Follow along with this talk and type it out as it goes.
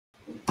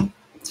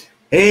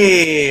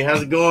Hey,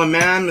 how's it going,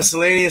 man?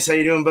 Miscellaneous, how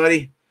you doing,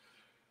 buddy?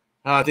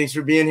 Thanks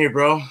for being here,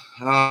 bro.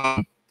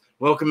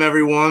 Welcome,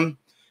 everyone,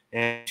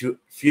 and to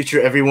future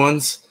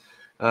everyone's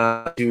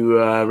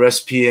to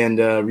recipe and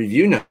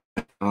review night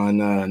on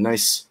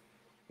nice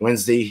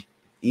Wednesday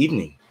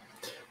evening.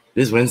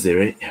 It is Wednesday,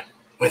 right? Yeah,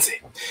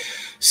 Wednesday.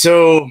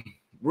 So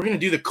we're going to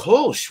do the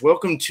Kolsch.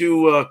 Welcome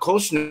to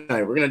Kolsch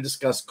night. We're going to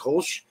discuss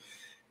Kolsch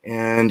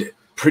and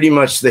pretty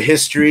much the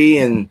history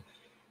and,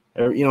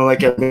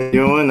 like I've been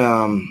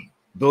doing,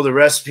 build a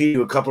recipe,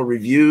 do a couple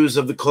reviews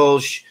of the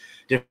Kolsch,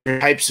 different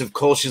types of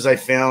Kolsches I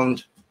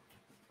found.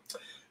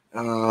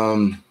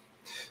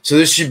 So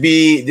this should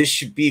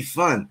be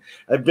fun.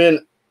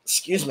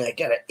 Excuse me, I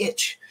got an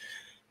itch.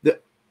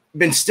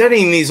 Been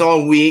studying these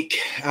all week.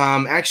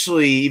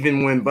 Actually,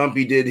 even when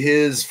Bumpy did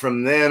his,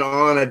 from then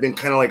on, I've been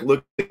kind of like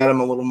looking at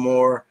them a little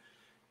more,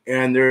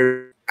 and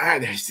the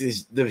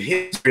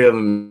history of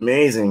them is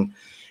amazing.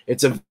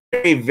 It's a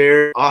very,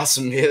 very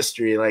awesome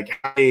history, like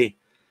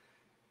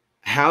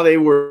how they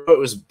were, how it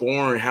was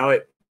born, how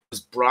it was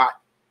brought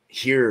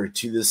here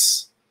to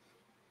this,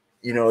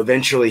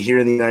 eventually here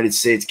in the United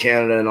States,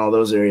 Canada, and all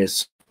those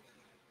areas.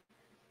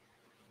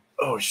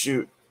 Oh,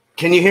 shoot.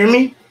 Can you hear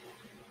me?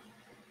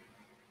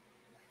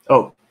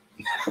 Oh.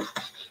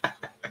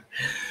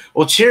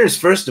 Well, cheers,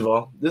 first of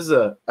all. This is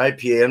a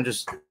IPA. I'm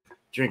just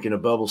drinking a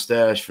Bubble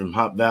Stash from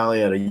Hop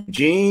Valley out of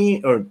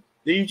Eugene, or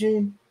the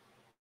Eugene?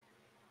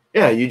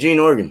 Yeah, Eugene,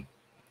 Oregon.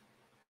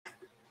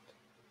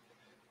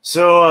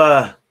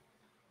 So,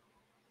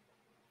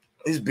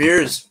 these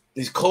beers,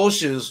 these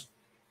Kolsches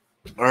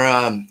are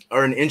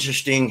an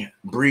interesting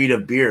breed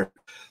of beer.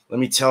 Let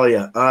me tell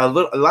you, a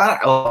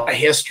lot of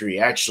history,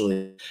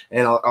 actually,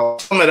 and I'll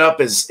sum it up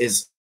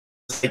as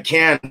I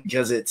can,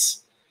 because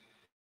it's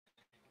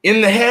in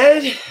the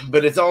head,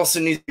 but it also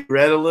needs to be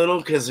read a little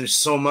because there's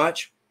so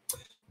much.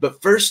 But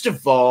first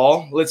of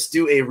all, let's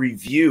do a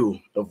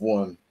review of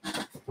one,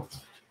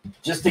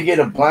 just to get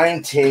a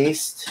blind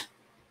taste.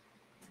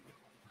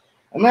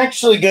 I'm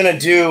actually gonna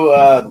do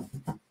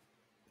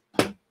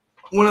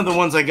one of the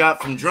ones I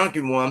got from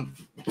Drunken One.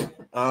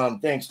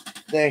 Thanks,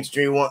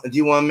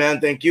 D1 man.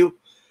 Thank you.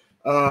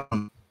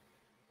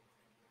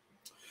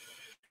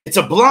 It's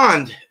a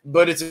blonde,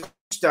 but it's a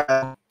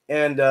style.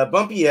 And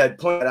Bumpy had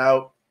pointed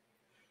out,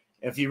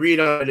 if you read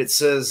on it, it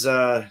says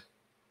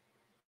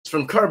it's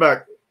from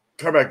Carback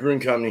Brewing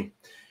Company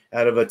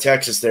out of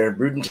Texas there.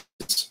 Brewed in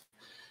Texas.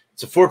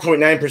 It's a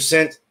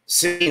 4.9%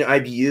 16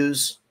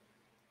 IBUs.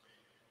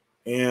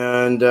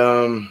 And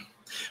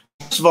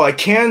first of all, I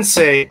can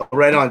say,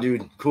 right on,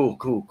 dude.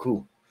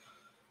 Cool.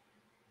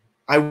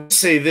 I would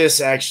say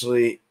this,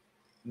 actually,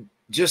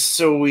 just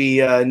so we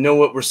know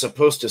what we're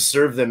supposed to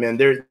serve them in.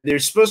 They're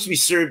supposed to be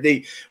served.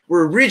 They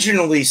were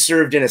originally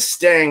served in a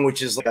stang,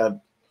 which is like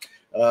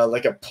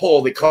a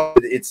pole. They call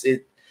it.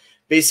 It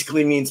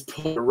basically means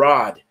pull a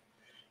rod,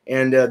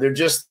 and they're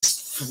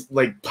just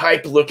like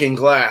pipe-looking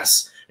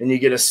glass, and you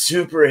get a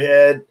super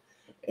head,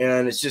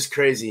 and it's just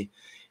crazy.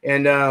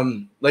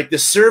 And like the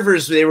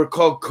servers, they were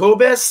called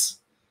Kobes,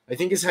 I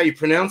think is how you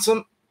pronounce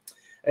them.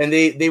 And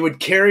they would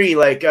carry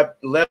like up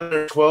 11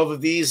 or 12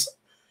 of these,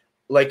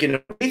 like in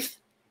a wreath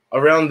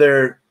around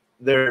their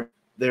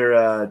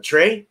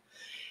tray.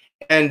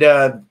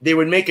 And they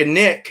would make a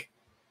nick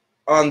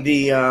on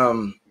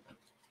the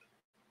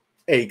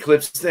hey,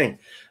 clips thing.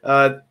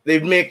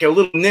 They'd make a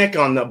little nick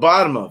on the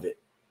bottom of it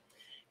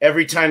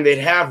every time they'd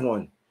have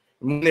one.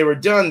 When they were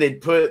done, they'd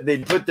put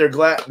their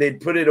glass, they'd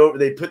put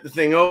the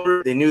thing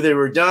over. They knew they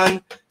were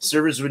done.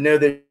 Servers would know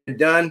they were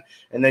done,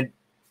 and they'd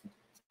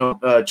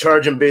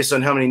charge them based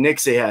on how many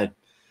nicks they had.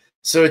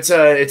 So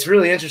it's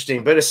really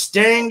interesting. But a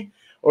stang,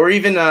 or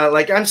even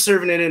like I'm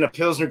serving it in a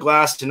Pilsner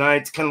glass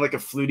tonight. It's kind of like a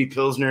fruity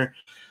Pilsner.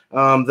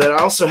 That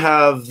I also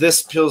have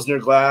this Pilsner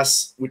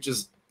glass, which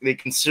is, they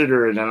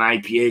consider it an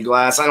IPA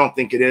glass. I don't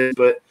think it is,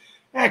 but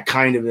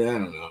kind of, I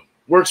don't know.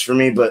 Works for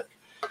me, but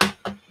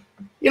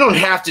you don't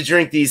have to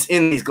drink these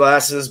in these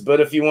glasses,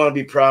 but if you want to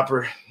be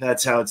proper,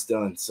 that's how it's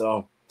done.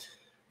 So,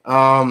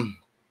 but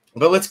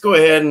let's go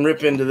ahead and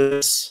rip into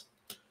this.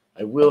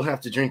 I will have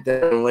to drink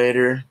that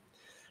later.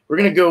 We're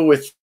going to go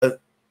with a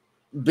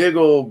big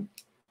old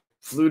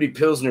fluty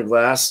Pilsner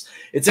glass.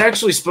 It's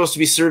actually supposed to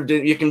be served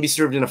in, you can be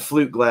served in a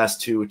flute glass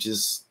too, which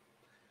is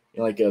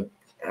like a,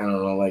 I don't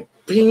know, like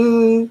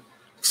bing,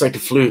 looks like a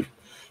flute.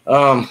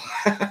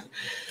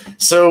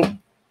 So,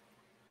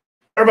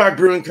 Carback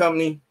Brewing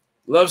Company,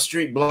 Love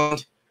Street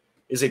Blonde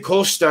is a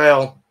Kolsch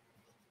style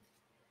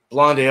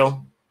blonde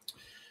ale.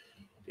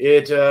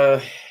 It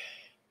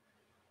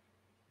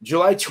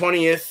July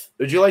 20th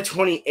or July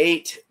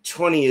 28,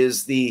 20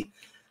 is the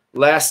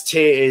last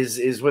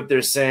is what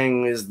they're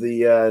saying is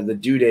the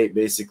due date,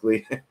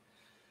 basically.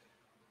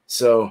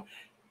 So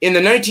in the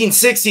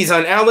 1960s,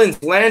 on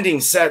Allen's Landing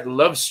sat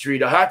Love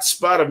Street, a hot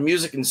spot of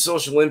music and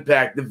social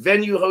impact. The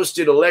venue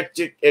hosted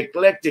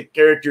eclectic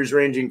characters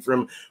ranging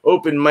from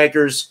open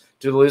micers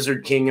to the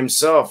Lizard King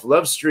himself.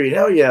 Love Street,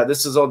 hell yeah,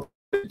 this is all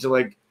to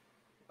like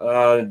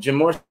Jim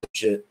Morrison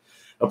shit.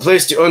 A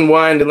place to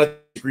unwind and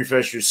let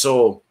refresh your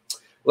soul.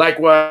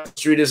 Likewise,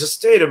 Street is a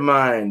state of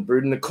mind,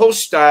 brewed in the Kolsch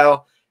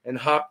style and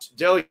hopped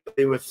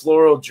delicately with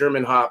floral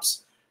German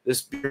hops.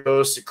 This beer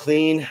boasts a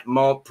clean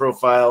malt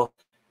profile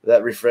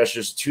that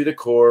refreshes to the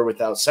core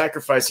without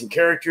sacrificing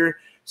character.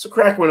 So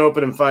crack one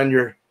open and find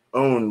your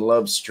own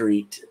Love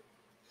Street.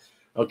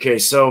 Okay,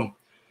 so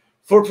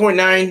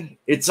 4.9,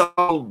 it's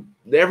all,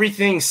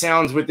 everything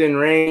sounds within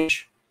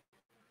range.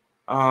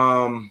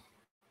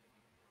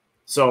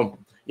 So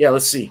yeah,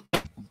 let's see.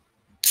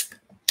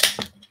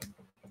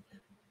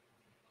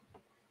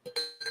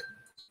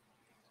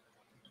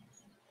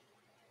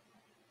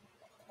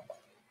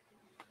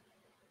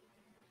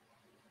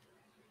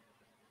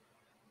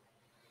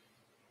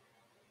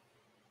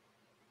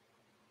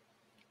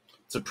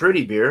 It's a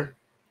pretty beer.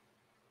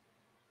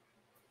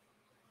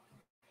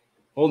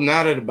 Holding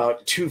out at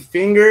about 2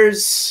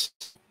 fingers.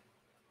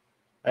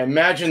 I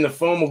imagine the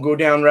foam will go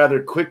down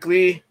rather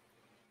quickly.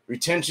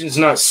 Retention's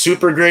not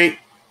super great.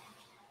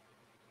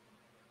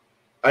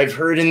 I've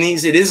heard in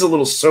these, it is a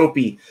little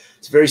soapy.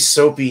 It's very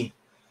soapy.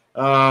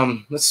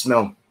 Let's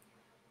smell.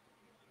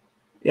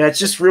 Yeah, it's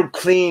just real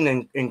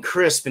clean and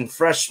crisp and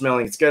fresh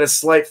smelling. It's got a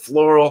slight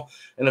floral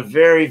and a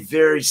very,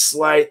 very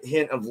slight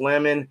hint of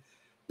lemon,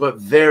 but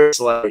very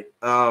slight.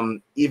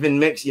 Even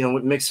mixed,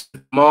 mixed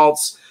with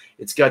malts.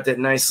 It's got that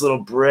nice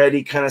little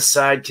bready kind of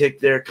sidekick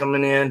there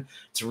coming in.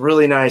 It's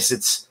really nice.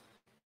 It's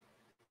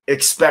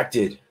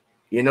expected.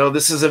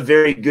 This is a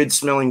very good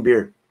smelling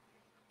beer. It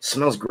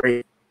smells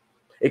great.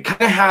 It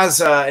kind of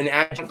has an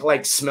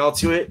adjunct-like smell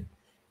to it.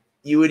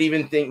 You would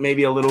even think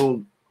maybe a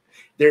little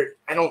there.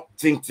 I don't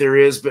think there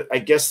is, but I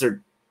guess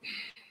there.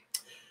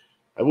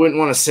 I wouldn't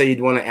want to say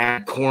you'd want to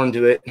add corn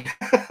to it,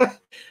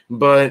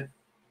 but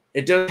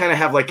it does kind of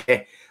have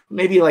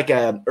maybe like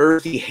a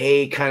earthy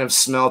hay kind of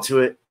smell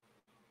to it.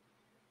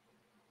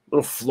 A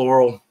little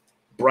floral,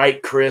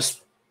 bright,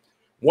 crisp,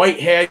 white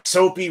head,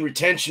 soapy.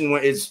 Retention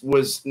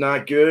was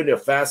not good. A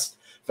fast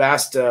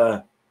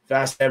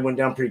head went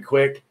down pretty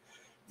quick.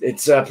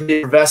 It's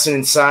pretty effervescent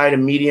inside, a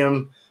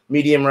medium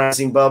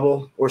rising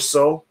bubble or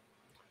so.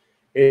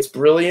 It's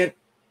brilliant.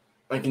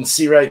 I can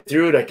see right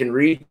through it. I can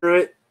read through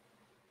it.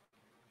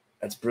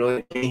 That's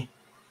brilliant.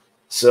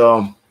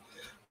 So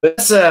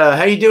that's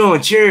how you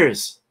doing?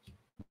 Cheers.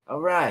 All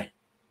right.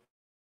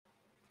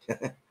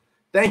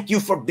 Thank you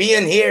for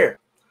being here.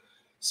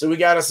 So we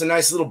got us a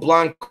nice little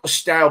blonde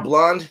style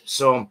blonde.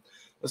 So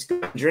let's go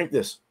and drink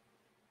this.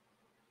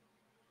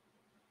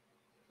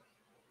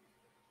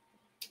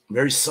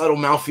 Very subtle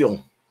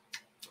mouthfeel.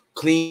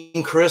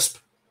 Clean, crisp.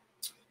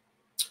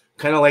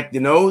 Kind of like the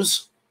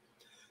nose.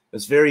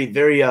 It's very,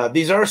 very,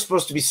 these are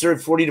supposed to be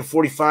served 40 to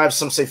 45.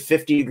 Some say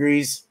 50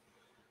 degrees.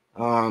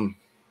 But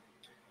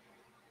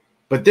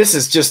this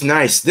is just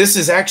nice. This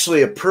is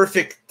actually a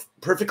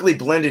perfectly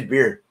blended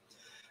beer.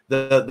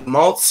 The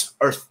malts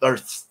are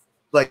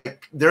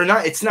like, they're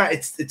not,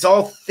 it's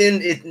all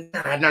thin.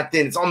 Not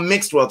thin. It's all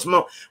mixed well. It's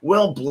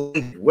well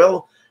blended,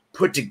 well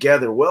put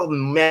together, well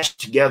meshed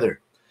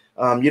together.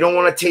 You don't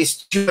want to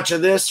taste too much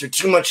of this or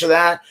too much of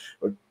that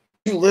or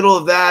too little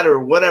of that or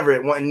whatever.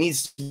 It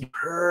needs to be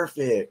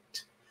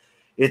perfect.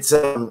 It's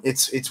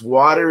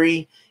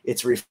watery,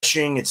 it's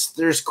refreshing, it's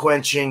thirst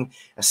quenching,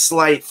 a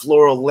slight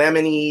floral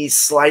lemony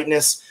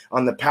slightness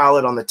on the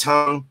palate, on the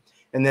tongue,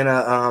 and then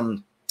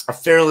a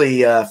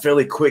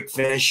fairly quick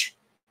finish.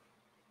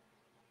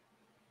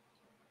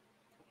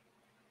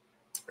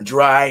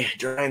 Dry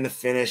in the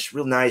finish,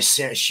 real nice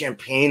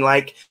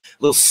champagne-like,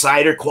 little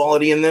cider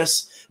quality in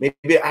this.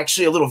 Maybe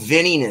actually a little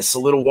vininess, a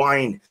little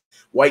wine,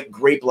 white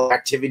grape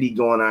activity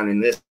going on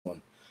in this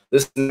one.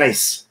 This is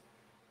nice,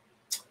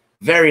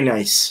 very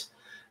nice.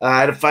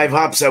 Out of 5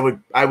 hops, I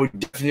would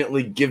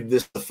definitely give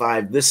this a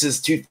 5. This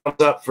is 2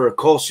 thumbs up for a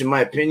Kolsch, in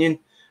my opinion.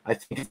 I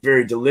think it's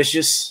very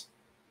delicious,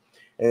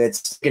 and it's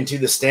sticking to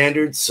the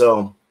standards.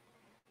 So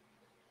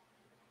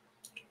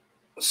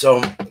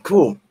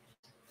cool.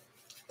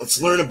 Let's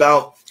learn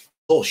about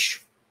Kolsch.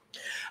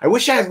 I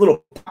wish I had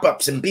little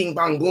pop-ups and bing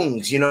bong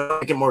booms,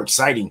 make it more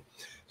exciting.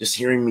 Just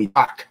hearing me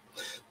talk.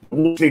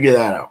 We'll figure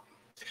that out.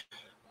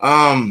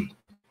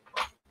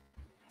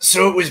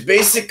 So it was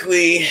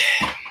basically,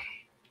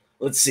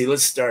 let's see,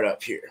 let's start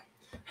up here.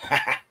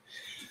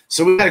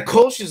 So we got a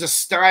Kolsch is a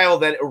style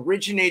that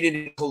originated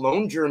in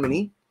Cologne,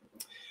 Germany.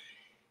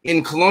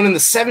 In Cologne in the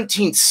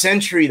 17th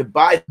century, the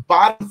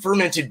bottom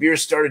fermented beer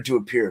started to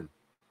appear.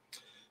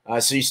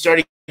 So you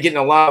started getting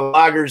a lot of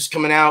lagers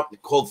coming out,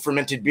 cold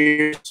fermented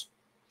beers.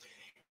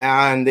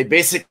 And they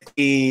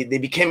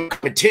became a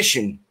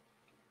competition,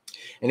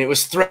 and it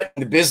was threatening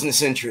the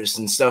business interests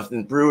and stuff,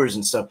 and brewers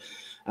and stuff.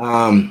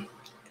 And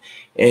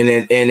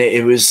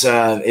it was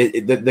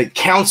the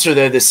council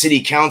there, the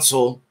city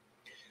council,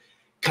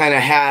 kind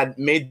of had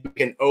made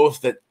an oath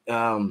that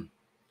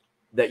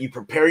that you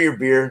prepare your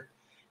beer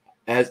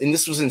as, and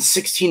this was in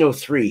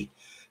 1603,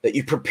 that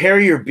you prepare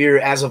your beer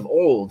as of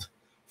old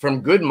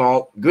from good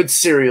malt, good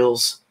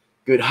cereals,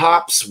 good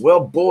hops, well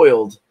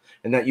boiled,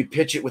 and that you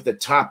pitch it with a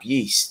top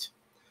yeast,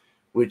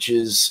 which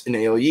is an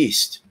ale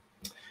yeast,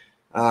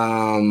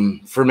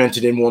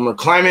 fermented in warmer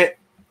climate.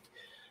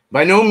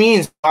 By no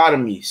means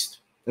bottom yeast.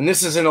 And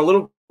this is in a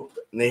little,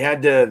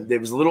 there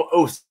was a little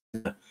oath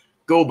to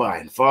go by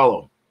and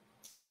follow.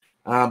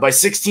 By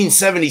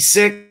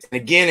 1676,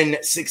 and again in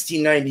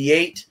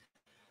 1698,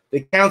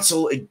 the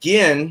council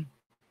again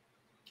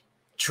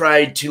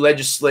tried to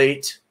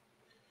legislate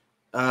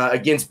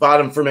against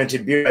bottom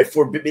fermented beer by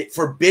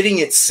forbidding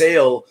its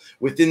sale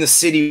within the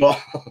city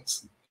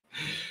walls.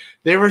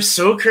 They were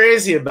so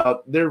crazy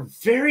they're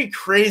very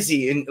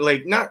crazy, and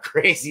like, not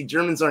crazy,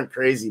 Germans aren't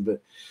crazy,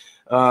 but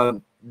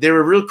they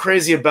were real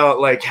crazy about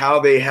like how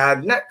they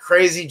had, not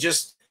crazy,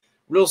 just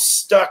real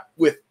stuck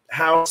with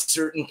how a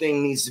certain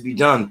thing needs to be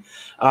done.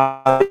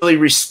 Really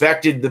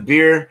respected the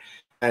beer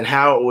and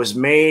how it was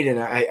made, and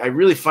I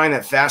really find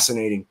that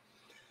fascinating.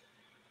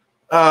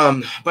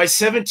 By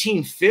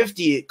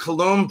 1750,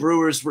 Cologne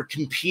brewers were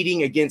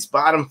competing against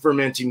bottom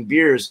fermenting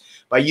beers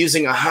by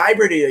using a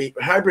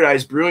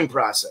hybridized brewing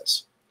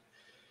process.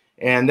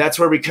 And that's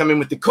where we come in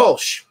with the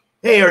Kolsch.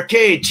 Hey,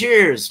 Arcade,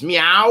 cheers.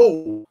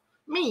 Meow.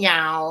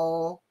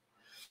 Meow.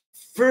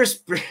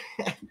 First,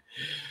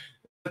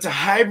 it's a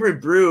hybrid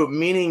brew,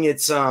 meaning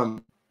it's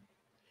kind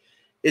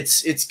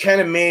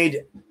of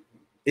made,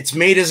 it's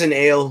made as an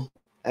ale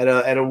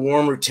at a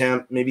warmer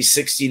temp, maybe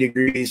 60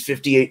 degrees,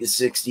 58 to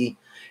 60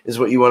 is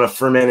what you want to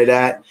ferment it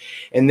at.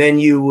 And then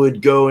you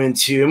would go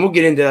into, and we'll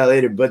get into that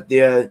later, but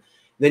then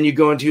you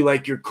go into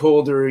like your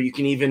colder, you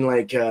can even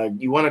like,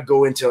 you want to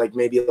go into like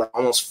maybe like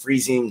almost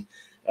freezing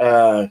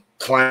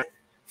climate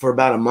for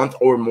about a month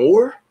or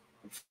more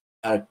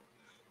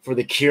for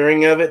the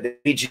curing of it, the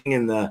aging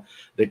and the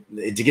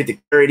to get the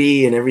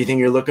clarity and everything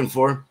you're looking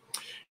for.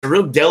 A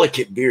real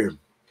delicate beer.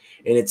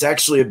 And it's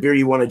actually a beer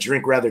you want to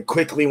drink rather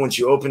quickly once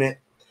you open it,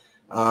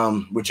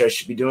 which I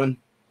should be doing.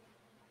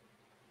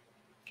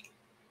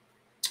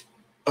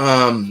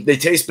 They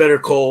taste better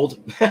cold.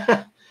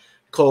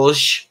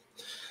 Kolsch.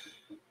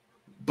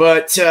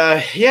 But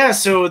yeah,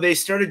 so they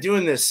started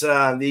doing this.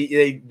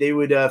 They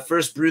would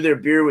first brew their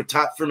beer with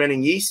top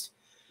fermenting yeast,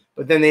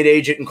 but then they'd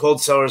age it in cold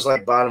cellars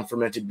like bottom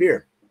fermented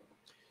beer.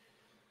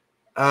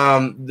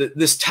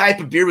 This type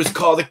of beer was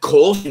called a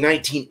Kolsch in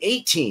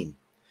 1918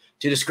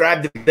 to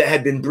describe the beer that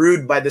had been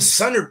brewed by the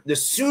sooner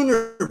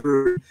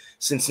brewer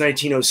since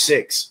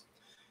 1906.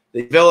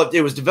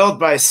 It was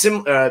developed by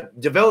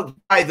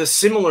the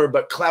similar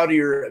but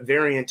cloudier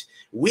variant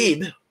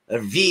Wiebe,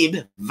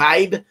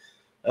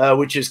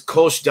 which is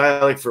Kolsch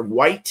dialect for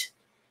white.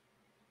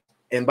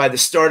 And by the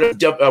start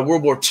of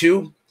World War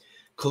II,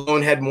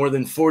 Cologne had more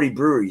than 40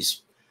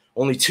 breweries.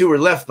 Only 2 were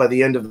left by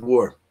the end of the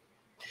war.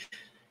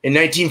 In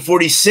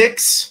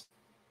 1946,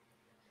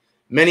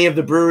 many of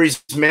the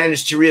breweries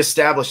managed to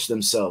reestablish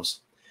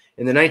themselves.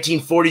 In the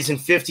 1940s and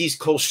 50s,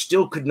 Kolsch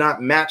still could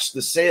not match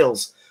the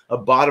sales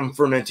of bottom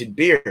fermented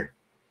beer.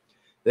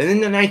 Then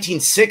in the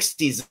 1960s,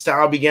 the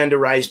style began to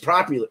rise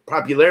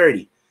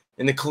popularity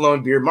in the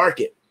Cologne beer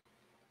market.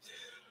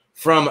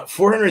 From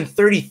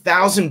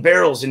 430,000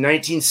 barrels in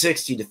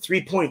 1960 to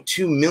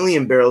 3.2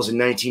 million barrels in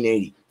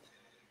 1980.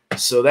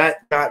 So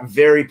that got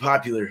very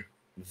popular,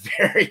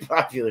 very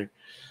popular.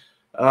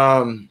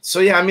 So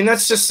yeah, I mean,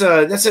 that's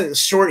a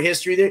short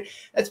history there.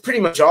 That's pretty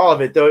much all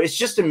of it, though. It's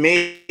just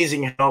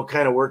amazing how it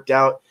kind of worked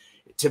out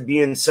to be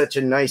in such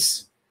a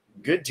nice,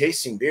 good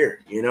tasting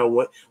beer. You know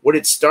what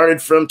it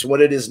started from to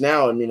what it is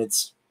now. I mean,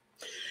 it's,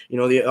 you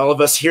know, all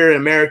of us here in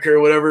America or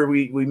whatever,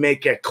 we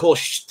make a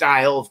Kolsch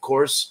style, of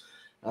course.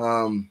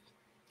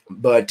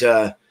 But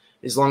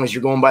as long as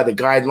you're going by the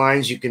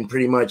guidelines, you can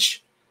pretty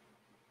much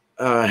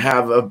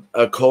have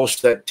a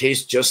Kolsch that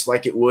tastes just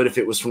like it would if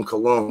it was from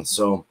Cologne.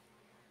 So.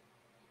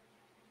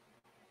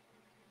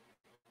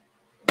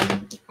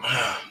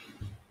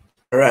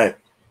 All right.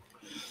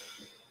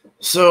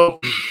 So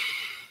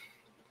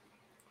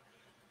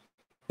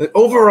the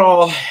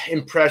overall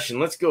impression,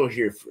 let's go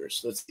here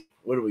first. Let's see.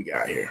 What do we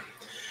got here?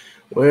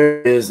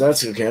 Where is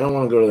that's okay. I don't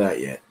want to go to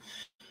that yet.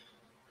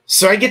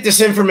 So I get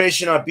this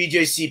information on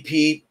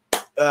BJCP.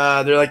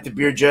 They're like the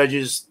beer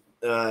judges,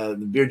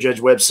 the beer judge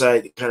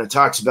website that kind of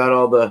talks about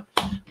all the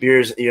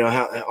beers, you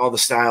know, all the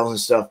styles and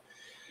stuff.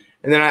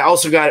 And then I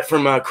also got it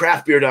from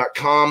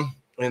craftbeer.com,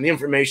 and the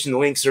information, the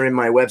links are in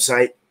my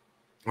website.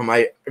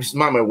 It's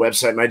not my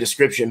website, my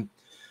description.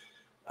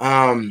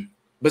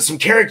 But some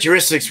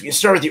characteristics. We can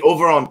start with the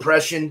overall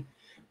impression.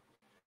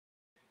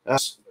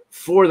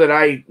 4 that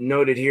I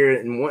noted here,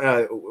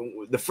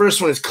 and the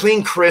first one is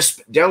clean, crisp,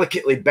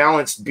 delicately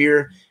balanced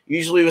beer,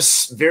 usually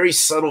with very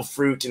subtle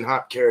fruit and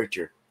hop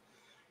character.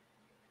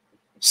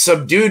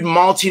 Subdued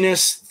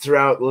maltiness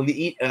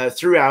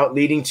throughout,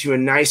 leading to a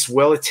nice,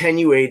 well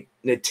attenuated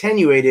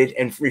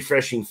and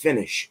refreshing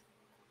finish.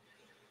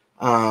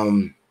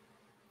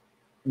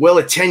 Well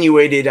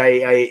attenuated,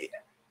 I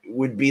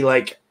would be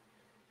like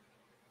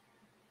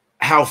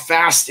how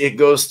fast it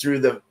goes through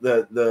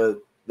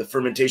the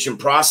fermentation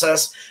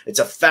process. It's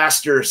a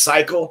faster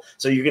cycle,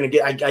 so you're gonna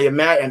get. I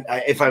imagine,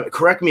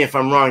 correct me if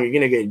I'm wrong, you're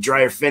gonna get a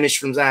drier finish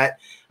from that.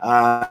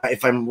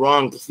 If I'm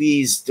wrong,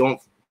 please don't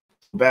feel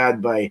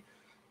bad by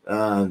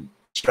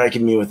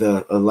striking me with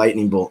a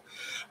lightning bolt.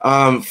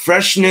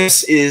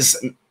 Freshness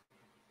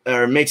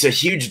makes a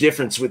huge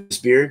difference with this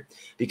beer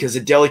because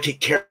a delicate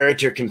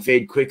character can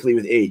fade quickly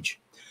with age.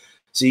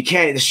 So you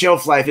can't, the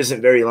shelf life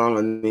isn't very long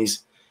on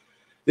these.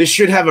 This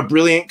should have a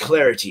brilliant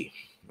clarity.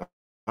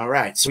 All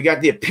right, so we got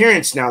the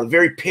appearance now, the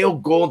very pale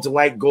gold to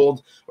light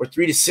gold, or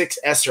 3 to 6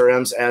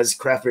 SRMs, as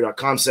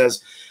craftbeer.com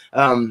says.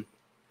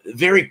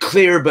 Very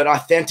clear but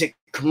authentic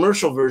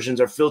commercial versions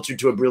are filtered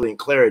to a brilliant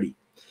clarity,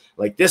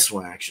 like this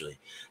one, actually.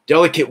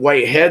 Delicate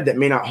white head that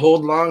may not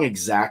hold long,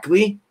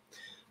 exactly.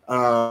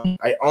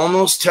 I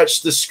almost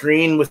touched the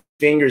screen with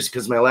fingers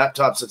because my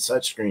laptop's a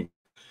touchscreen.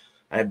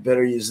 I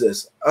better use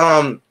this.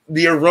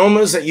 The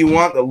aromas that you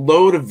want, the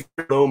low to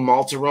very low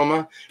malt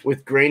aroma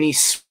with grainy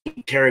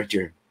sweet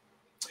character.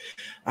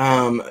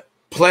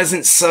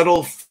 Pleasant,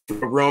 subtle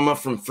aroma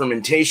from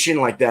fermentation,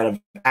 like that of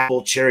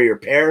apple, cherry, or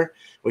pear,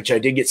 which I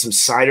did get some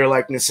cider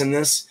likeness in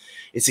this.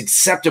 It's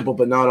acceptable,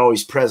 but not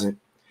always present.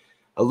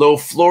 A low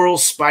floral,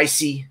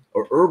 spicy,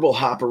 or herbal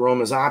hop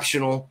aroma is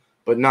optional,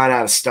 but not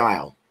out of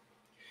style.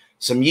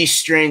 Some yeast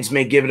strains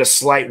may give it a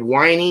slight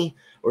winey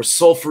or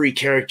sulfury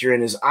character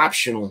and is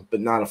optional, but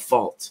not a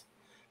fault.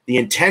 The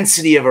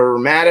intensity of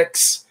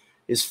aromatics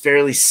is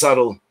fairly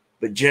subtle,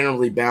 but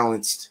generally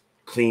balanced,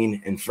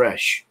 clean, and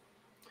fresh.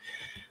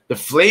 The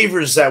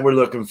flavors that we're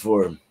looking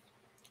for: a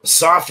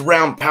soft,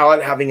 round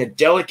palate having a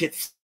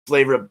delicate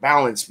flavor of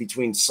balance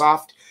between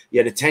soft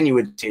yet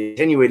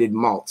attenuated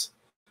malt.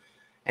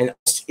 An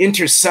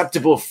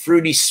imperceptible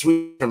fruity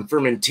sweet from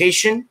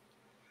fermentation,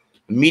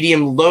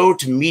 medium low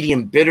to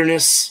medium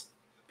bitterness,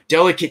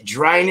 delicate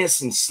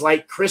dryness and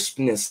slight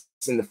crispness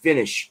in the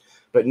finish,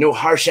 but no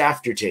harsh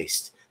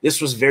aftertaste.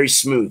 This was very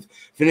smooth.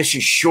 Finish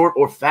is short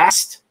or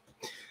fast.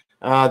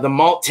 The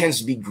malt tends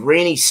to be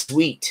grainy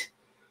sweet,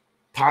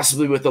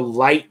 possibly with a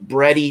light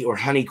bready or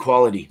honey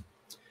quality.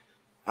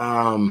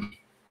 Come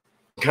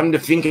to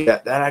think of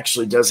that, that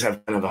actually does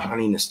have kind of a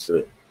honeyness to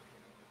it.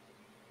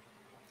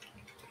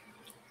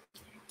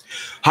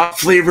 Hop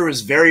flavor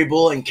is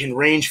variable and can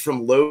range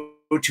from low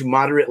to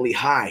moderately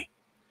high.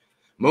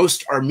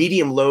 Most are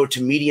medium low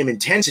to medium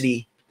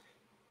intensity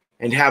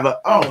and have a,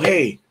 oh,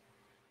 hey,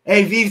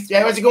 V,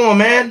 how's it going,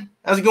 man?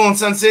 How's it going,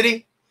 Sun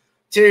City?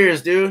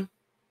 Cheers, dude.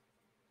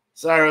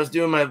 Sorry, I was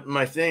doing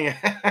my thing.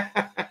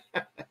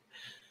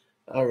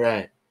 All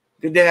right.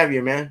 Good to have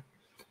you, man.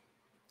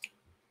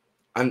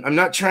 I'm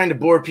not trying to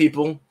bore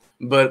people,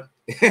 but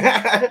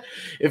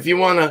if you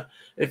wanna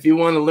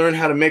learn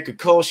how to make a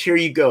Kolsch, here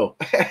you go.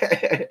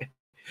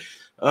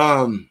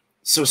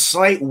 So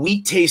slight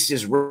wheat taste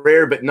is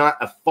rare, but not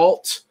a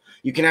fault.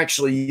 You can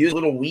actually use a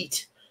little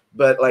wheat,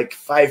 but like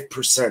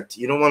 5%.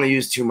 You don't want to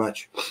use too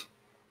much.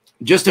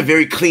 Just a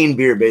very clean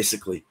beer,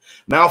 basically.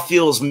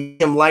 Mouthfeel is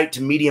medium light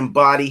to medium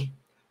body.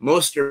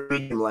 Most are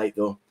medium light,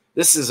 though.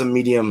 This is a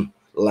medium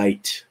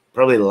light,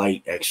 probably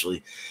light,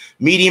 actually.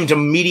 Medium to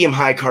medium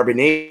high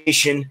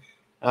carbonation,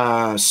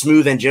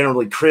 smooth and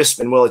generally crisp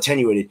and well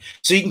attenuated.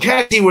 So you can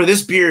kind of see where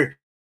this beer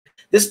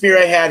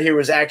I had here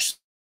was actually,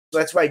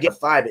 that's why I get a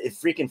 5. It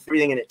freaking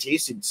everything, and it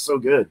tasted so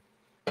good.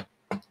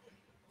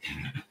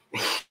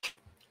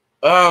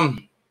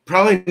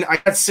 Probably I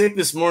got sick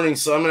this morning,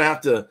 so I'm gonna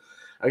have to.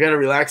 I gotta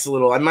relax a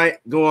little. I might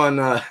go on.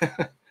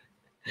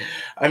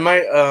 I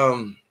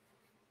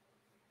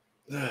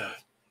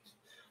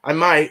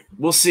might.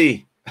 We'll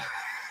see.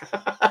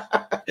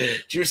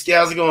 Drewski,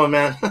 how's it going,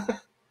 man?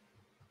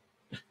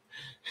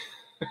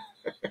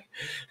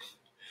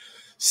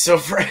 So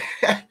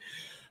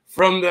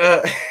from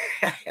the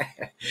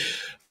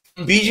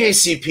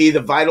BJCP,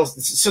 the vital.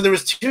 So there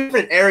was 2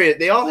 different areas.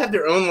 They all have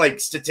their own like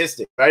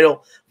statistics,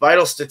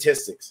 vital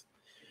statistics.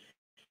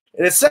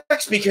 And it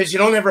sucks because you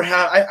don't ever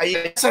have. I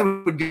guess I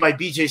would go by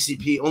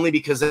BJCP only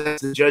because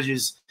that's the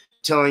judges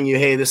telling you,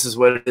 hey, this is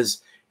what it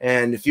is.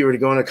 And if you were to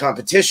go in a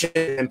competition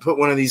and put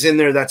one of these in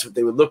there, that's what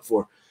they would look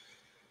for.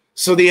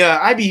 So the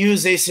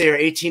IBUs, they say, are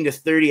 18 to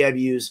 30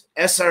 IBUs.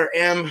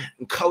 SRM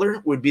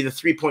color would be the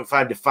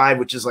 3.5 to 5,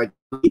 which is like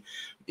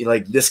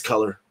this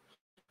color.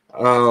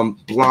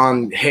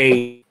 Blonde,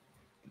 hay,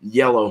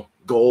 yellow,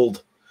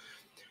 gold.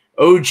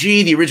 OG,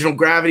 the original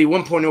gravity,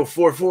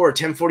 1.044,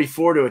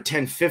 1044 to a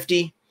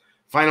 1050.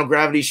 Final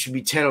gravity should be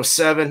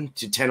 1007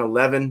 to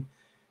 1011.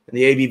 And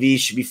the ABV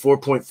should be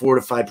 4.4 to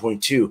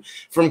 5.2.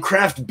 From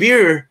craft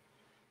beer,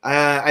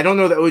 I don't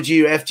know the OG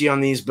or FG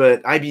on these,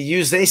 but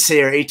IBUs, they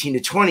say, are 18 to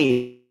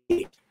 20,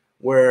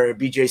 where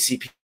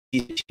BJCP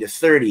is to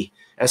 30.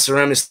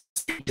 SRM is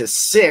 3 to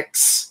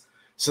 6.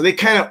 So they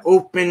kind of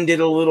opened it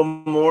a little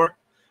more.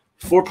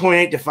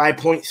 4.8 to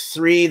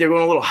 5.3. They're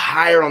going a little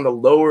higher on the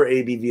lower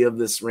ABV of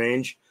this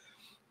range.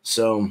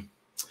 So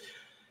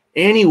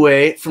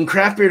anyway, from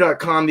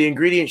craftbeer.com, the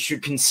ingredients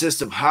should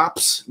consist of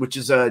hops, which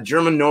is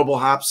German noble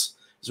hops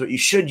is what you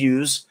should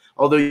use,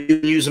 although you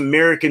can use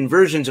American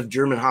versions of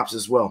German hops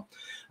as well.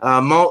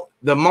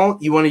 The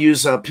malt, you want to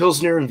use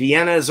Pilsner and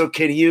Vienna is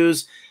okay to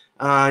use.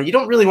 You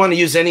don't really want to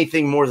use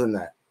anything more than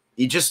that.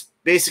 You just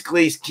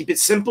basically keep it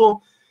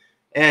simple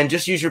and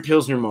just use your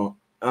Pilsner malt.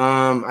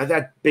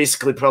 That's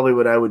basically probably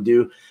what I would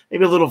do.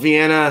 Maybe a little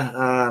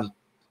Vienna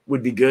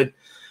would be good.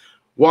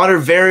 Water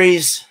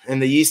varies,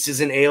 and the yeast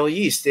is an ale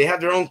yeast. They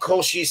have their own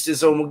Kolsch yeast,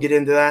 and we'll get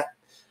into that.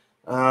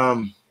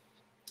 Let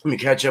me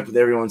catch up with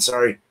everyone.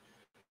 Sorry.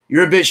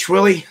 You're a bit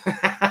schwilly.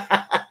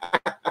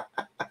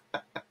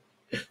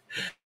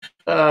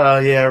 Oh,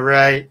 yeah,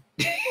 right.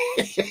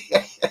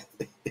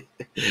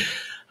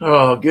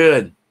 Oh,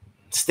 good.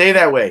 Stay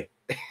that way.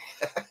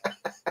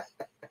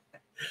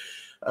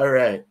 All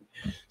right.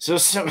 So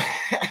some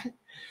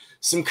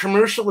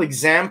commercial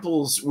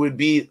examples would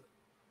be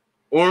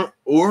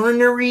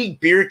Ornery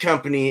Beer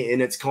Company,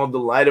 and it's called the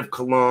Light of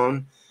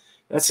Cologne.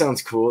 That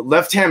sounds cool.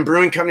 Left Hand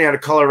Brewing Company out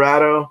of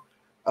Colorado.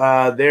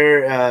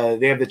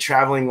 They have the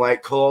Traveling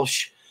Light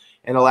Kolsch,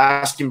 and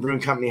Alaskan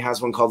Brewing Company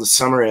has one called the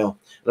Summer Ale.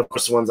 And of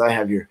course, the ones I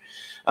have here.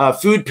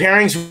 Food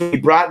pairings would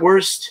be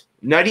bratwurst,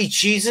 nutty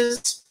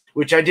cheeses,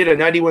 which I did a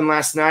nutty one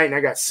last night, and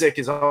I got sick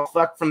as all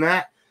fuck from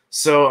that.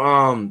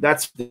 So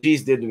that's what the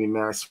cheese did to me,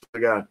 man. I swear to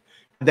God.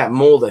 That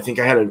mold, I think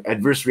I had an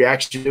adverse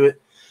reaction to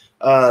it.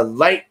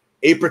 Light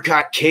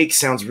apricot cake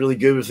sounds really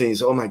good with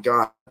these. Oh, my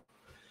God.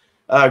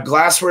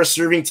 Glassware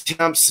serving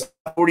temps,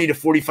 40 to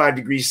 45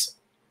 degrees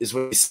is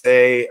what they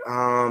say.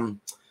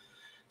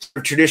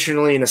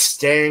 Traditionally in a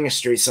stang, a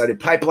straight-sided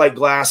pipe-like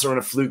glass, or in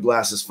a flute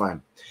glass is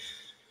fine.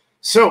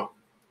 So,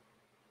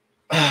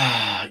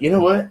 you know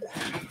what?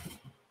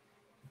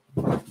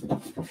 I'm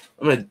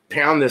going to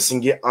pound this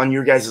and get on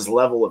your guys'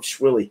 level of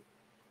schwilly.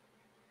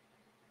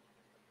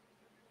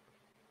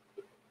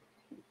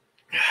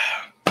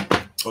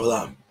 Hold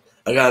on.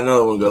 I got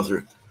another one to go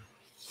through.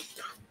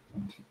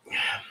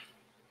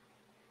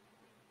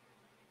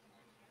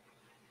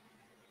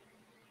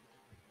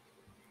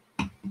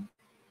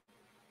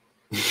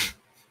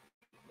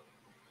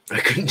 I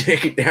couldn't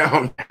take it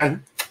down,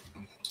 man.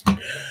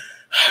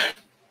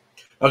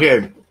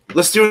 Okay,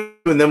 let's do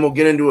it, and then we'll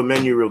get into a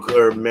menu real quick,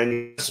 or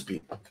menu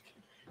recipe.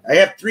 I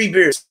have 3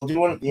 beers. I'll do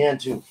one at the end,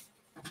 too.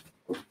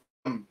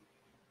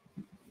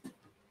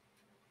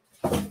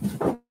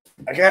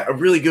 I got a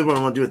really good one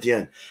I want to do at the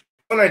end.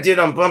 One I did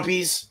on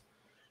Bumpies,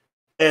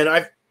 and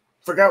I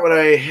forgot what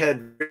I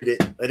had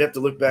rated it. I'd have to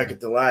look back at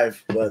the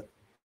live, but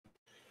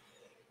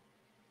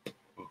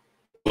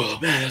oh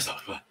man, that's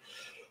not fun.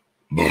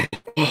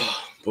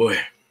 Oh boy.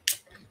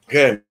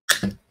 Okay.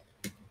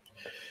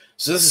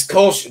 So this is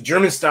Kolsch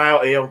German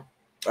style ale.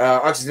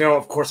 Occidental,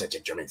 of course, I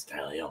did German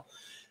style ale.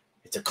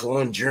 It's a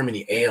Cologne,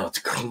 Germany ale. It's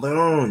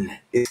Cologne.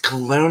 It's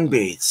Cologne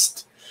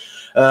based.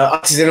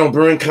 Occidental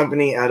Brewing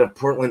Company out of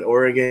Portland,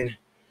 Oregon.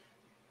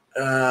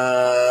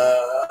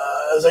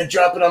 As I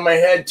drop it on my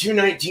head,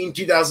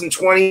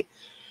 2/19/2020.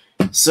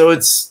 So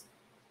it's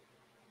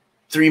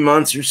 3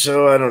 months or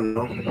so. I don't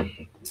know.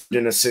 It's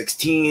been a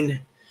 16.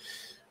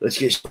 Let's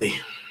get started.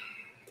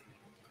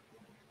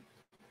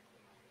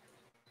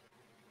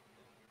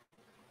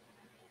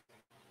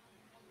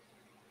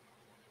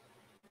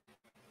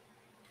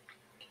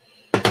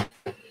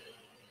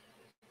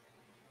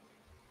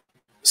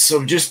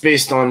 So just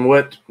based on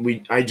what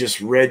I just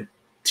read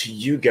to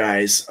you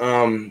guys,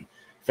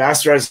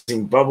 fast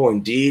rising bubble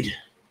indeed.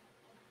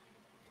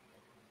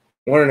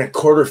 1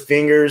 1/4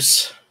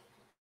 fingers.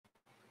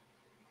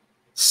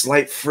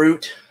 Slight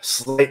fruit,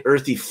 slight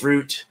earthy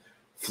fruit,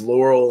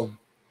 floral,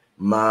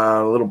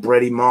 little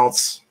bready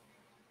malts.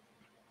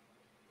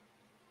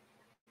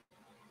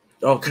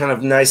 All kind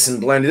of nice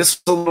and blended. This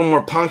is a little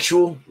more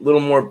punctual, a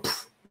little more,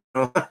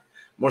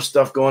 more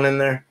stuff going in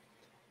there.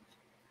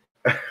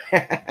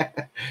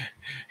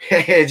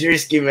 Hey,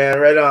 Drewski, man,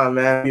 right on,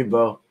 man. You,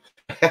 Bo.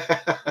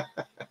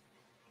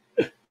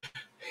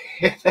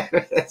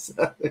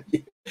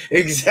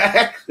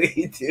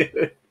 Exactly,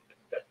 dude.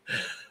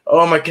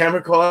 Oh, my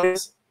camera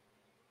quality.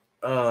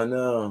 Oh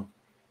no.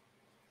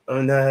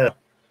 Oh no.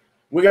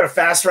 We got a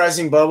fast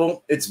rising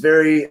bubble. It's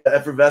very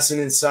effervescent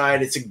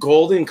inside. It's a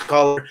golden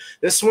color.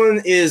 This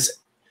one is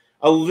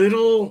a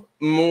little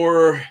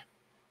more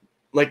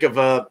like of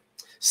a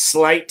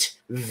slight,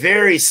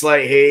 very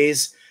slight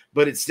haze,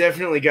 but it's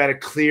definitely got a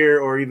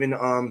clear or even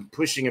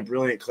pushing a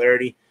brilliant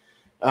clarity.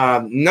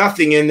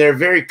 Nothing in there.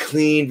 Very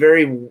clean,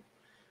 very,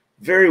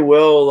 very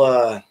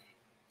well,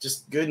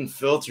 just good and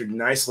filtered,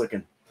 nice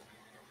looking.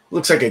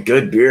 Looks like a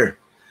good beer.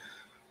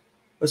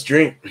 Let's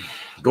drink.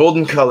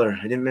 Golden color.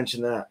 I didn't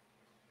mention that.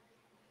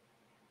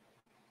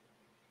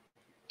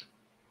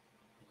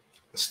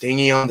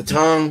 Stingy on the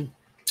tongue.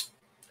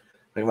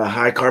 Like a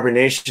high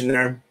carbonation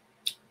there.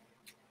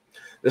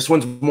 This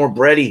one's more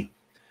bready.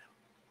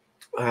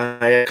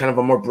 Kind of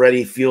a more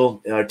bready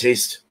feel,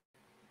 taste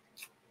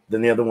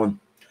than the other one.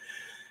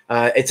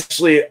 It's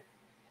actually,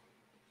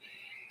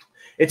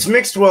 it's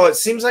mixed well. It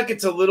seems like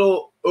it's a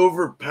little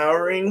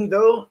overpowering,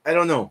 though. I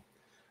don't know.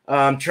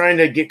 I'm trying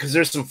to get, because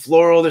there's some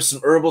floral, there's some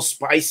herbal,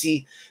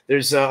 spicy.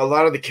 There's a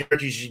lot of the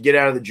characters you get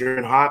out of the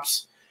German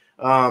hops.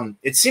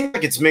 It seems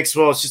like it's mixed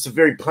well. It's just a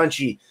very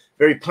punchy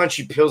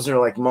Pilsner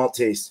like malt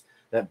taste.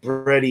 That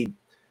bready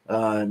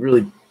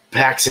really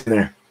packs in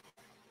there.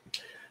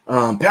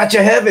 Patch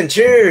of heaven,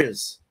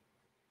 cheers.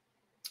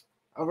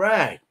 All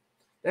right.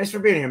 Thanks for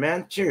being here,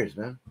 man. Cheers,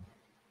 man.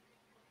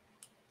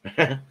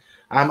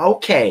 I'm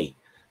okay.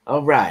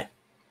 All right.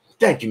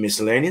 Thank you,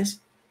 miscellaneous.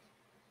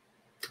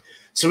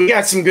 So we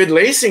got some good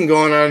lacing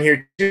going on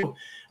here too.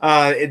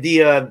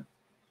 The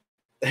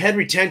the head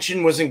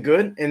retention wasn't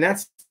good, and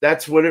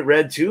that's what it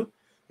read too.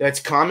 That's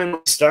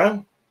common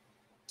style.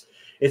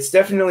 It's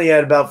definitely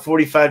at about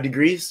 45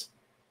 degrees,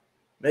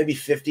 maybe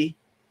 50.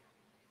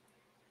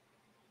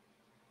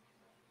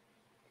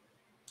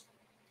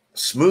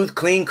 Smooth,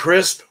 clean,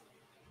 crisp.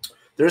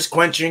 There's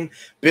quenching.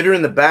 Bitter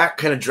in the back,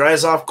 kind of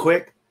dries off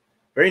quick.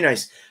 Very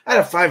nice. Out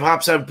of 5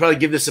 hops, I would probably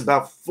give this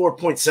about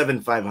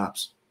 4.75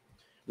 hops.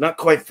 Not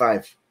quite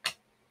 5.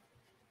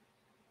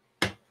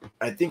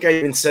 I think I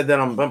even said that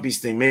on Bumpy's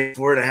thing. Maybe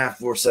 4.5,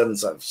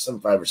 4.7, some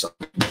 5 or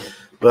something.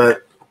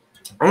 But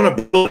I want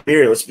to build a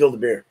beer. Let's build a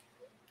beer.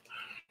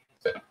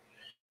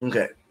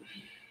 Okay.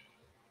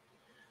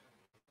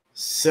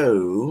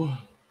 So,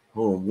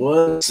 hold on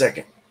 1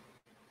 second.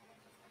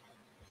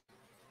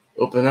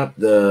 Open up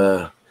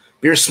the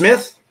Beer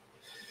Smith.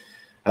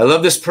 I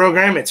love this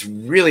program. It's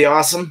really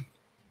awesome.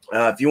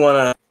 If you want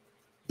to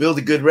build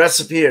a good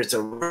recipe, it's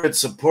a good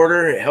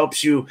supporter. It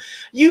helps you.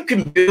 You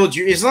can build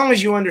your, as long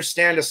as you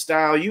understand a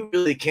style, you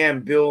really can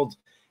build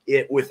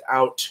it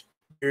without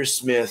Beer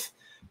Smith.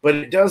 But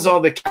it does all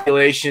the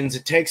calculations.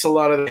 It takes a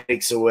lot of the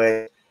headaches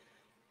away.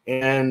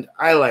 And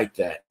I like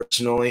that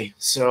personally.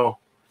 So,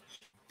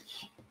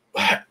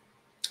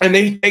 and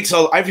then he takes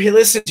all, I've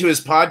listened to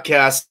his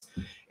podcast,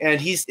 and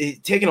he's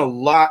taken a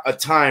lot of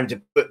time to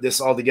put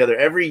this all together.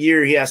 Every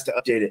year he has to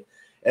update it.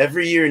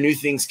 Every year new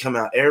things come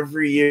out.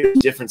 Every year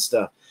different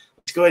stuff.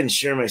 Let's go ahead and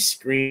share my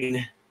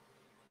screen.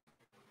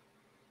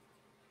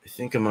 I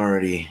think I'm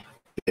already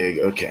big.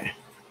 Okay.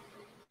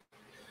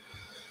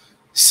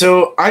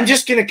 So I'm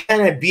just going to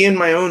kind of be in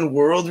my own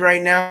world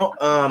right now.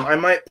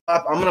 I'm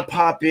going to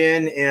pop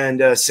in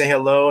and say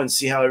hello and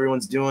see how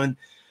everyone's doing.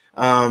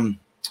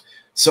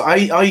 So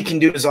all you can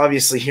do is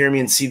obviously hear me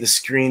and see the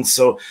screen.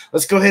 So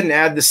let's go ahead and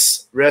add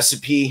this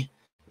recipe.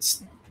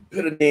 Let's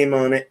put a name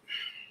on it.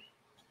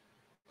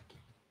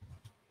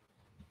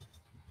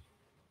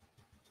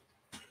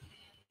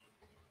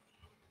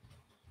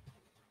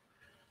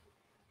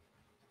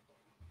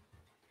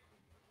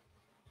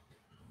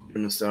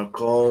 Mr.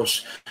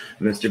 Kolsch,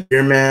 Mr.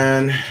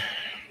 Beerman.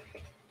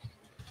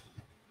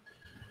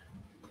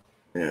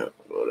 Yeah,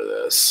 go to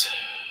this.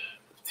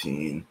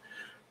 15.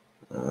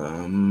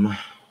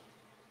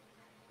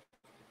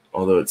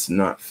 Although it's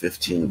not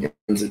 15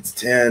 games, it's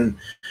 10.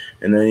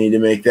 And I need to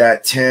make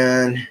that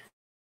 10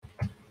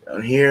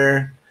 down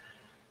here.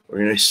 We're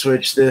going to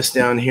switch this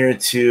down here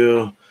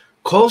to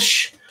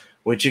Kolsch,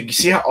 which you can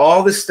see how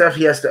all this stuff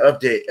he has to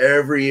update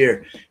every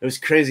year. It was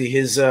crazy.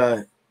 His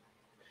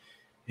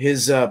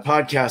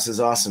podcast is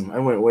awesome. I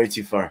went way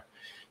too far.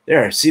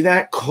 There, see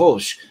that?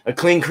 Kolsch, a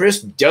clean,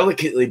 crisp,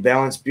 delicately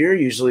balanced beer,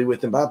 usually with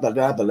the blah, blah,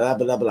 blah, blah,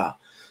 blah, blah.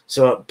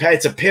 So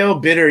it's a pale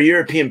bitter,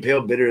 European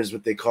pale bitter is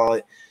what they call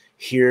it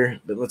here.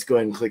 But let's go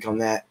ahead and click on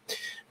that.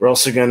 We're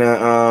also going to,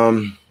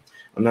 I'm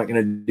not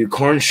going to do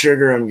corn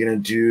sugar. I'm going to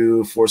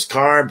do forced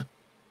carb.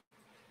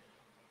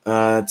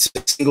 It's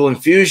single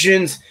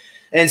infusions.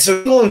 And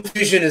so single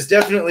infusion is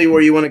definitely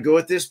where you want to go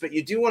with this, but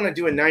you do want to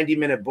do a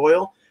 90-minute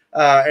boil.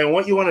 And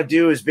what you want to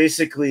do is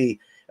basically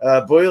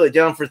boil it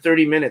down for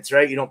 30 minutes,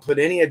 right? You don't put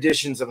any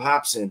additions of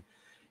hops in.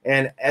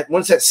 And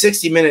once that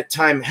 60-minute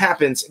time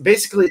happens,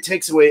 basically it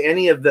takes away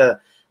any of the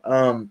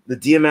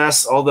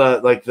DMS, all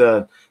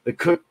the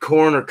cooked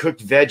corn or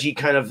cooked veggie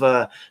kind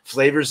of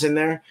flavors in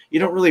there.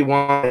 You don't really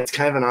want it. It's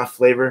kind of an off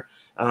flavor.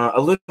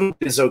 A little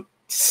is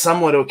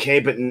somewhat okay,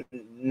 but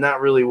not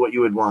really what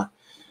you would want.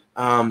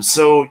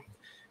 So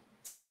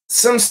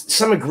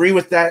some agree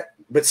with that,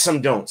 but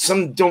some don't.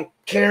 Some don't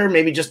care.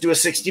 Maybe just do a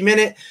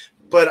 60-minute,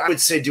 but I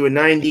would say do a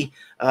 90.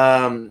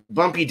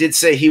 Bumpy did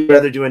say he would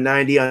rather do a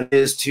 90 on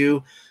his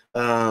too,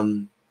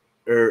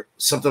 or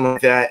something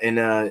like that,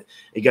 and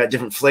he got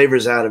different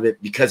flavors out of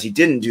it because he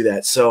didn't do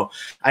that. So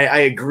I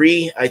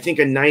agree. I think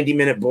a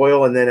 90-minute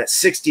boil, and then at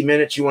 60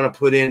 minutes you want to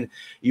put in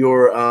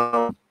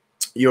your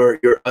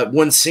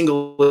one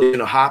single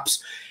of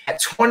hops.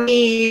 At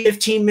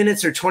 15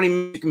 minutes or 20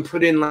 minutes, you can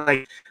put in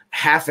like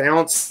half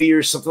ounce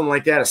or something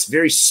like that. It's a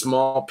very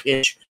small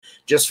pinch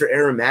just for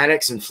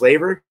aromatics and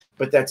flavor,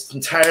 but that's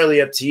entirely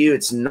up to you.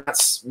 It's not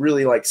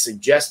really like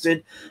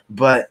suggested,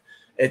 but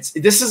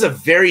this is a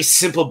very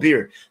simple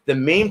beer. The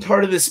main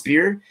part of this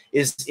beer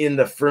is in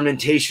the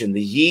fermentation,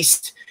 the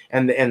yeast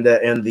and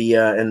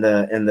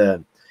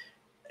the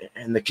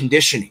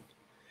conditioning.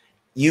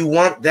 You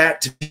want that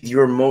to be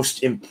your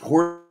most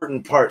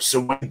important part. So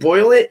when you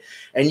boil it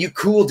and you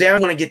cool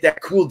down, you want to get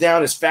that cooled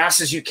down as fast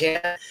as you can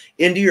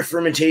into your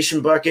fermentation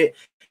bucket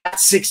at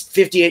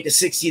 58 to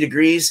 60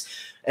 degrees,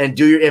 and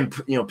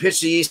pitch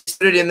the yeast,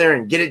 put it in there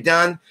and get it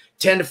done.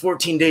 10 to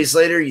 14 days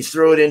later, you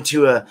throw it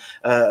into a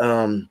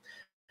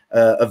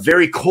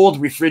very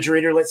cold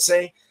refrigerator, let's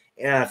say,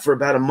 for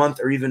about a month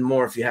or even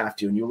more if you have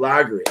to, and you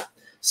lager it.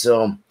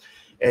 So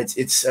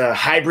it's a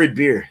hybrid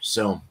beer.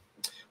 So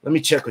let me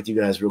check with you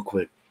guys real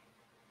quick.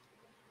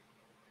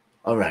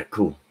 All right,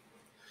 cool.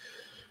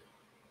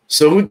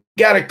 So we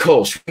got a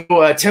Kolsch. We go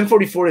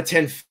 1044 to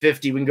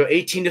 1050. We can go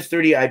 18 to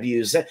 30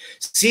 IBUs.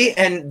 See,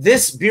 and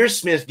this Beer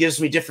Smith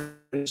gives me different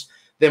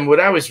than what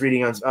I was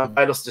reading on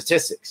Vital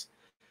Statistics.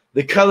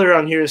 The color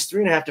on here is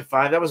 3.5 to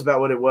 5. That was about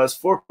what it was.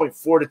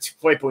 4.4 to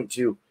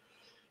 5.2,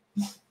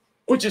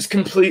 which is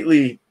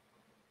completely.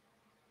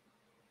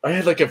 I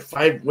had like a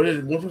 5. What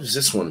was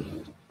this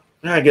one?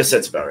 I guess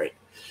that's about right.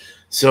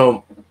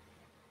 So,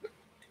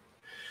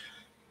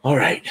 all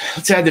right,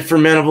 let's add the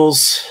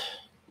fermentables.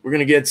 We're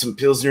gonna get some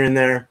Pilsner in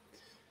there.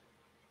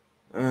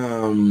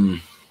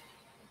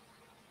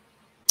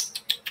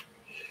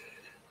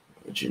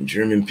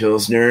 German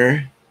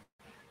Pilsner.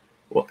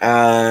 We'll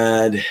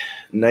add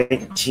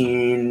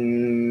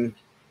 19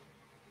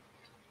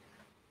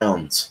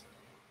 pounds.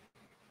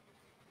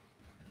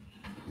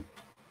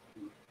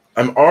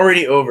 I'm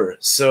already over.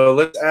 So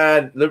let's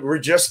add, we're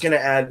just going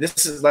to add,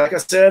 this is, like I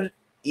said,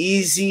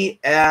 easy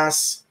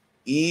ass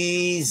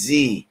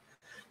easy.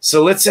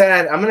 So let's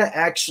add, I'm going to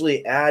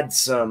actually add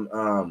some,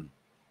 I'm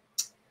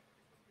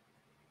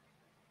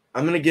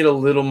going to get a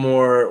little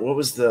more, what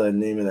was the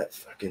name of that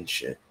fucking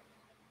shit?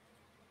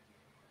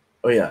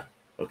 Oh, yeah.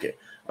 Okay.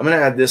 I'm going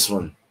to add this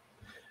one.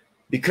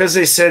 Because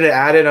they said to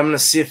add it, I'm going to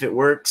see if it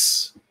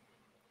works.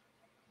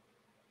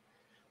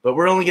 But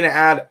we're only going to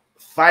add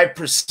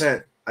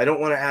 5%. I don't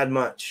want to add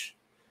much.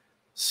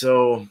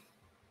 So,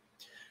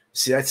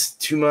 see, that's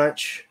too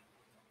much.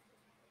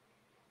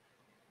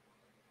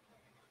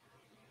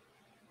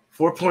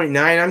 4.9,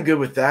 I'm good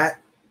with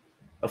that.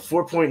 A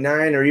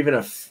 4.9 or even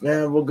a,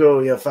 we'll go,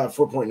 yeah,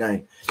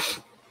 4.9.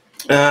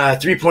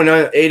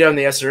 3.8 on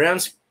the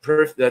SRMs.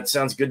 Perfect. That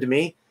sounds good to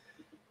me.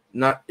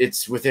 Not,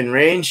 it's within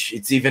range.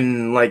 It's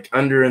even like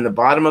under in the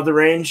bottom of the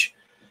range.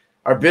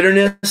 Our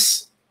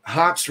bitterness,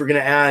 hops, we're going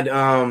to add,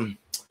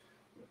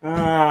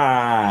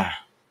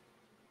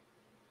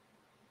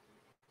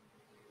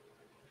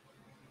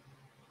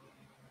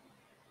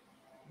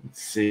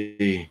 let's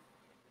see.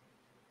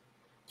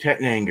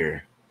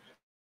 Tettnanger.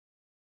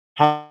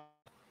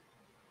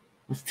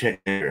 What's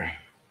Tettnanger?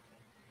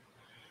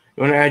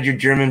 You want to add your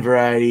German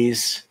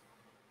varieties.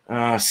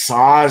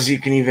 Saws you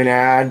can even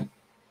add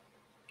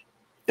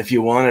if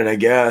you want it, I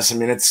guess. I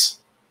mean, it's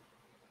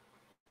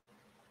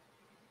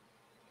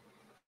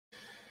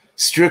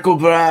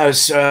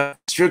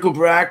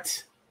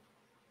Strickelbracht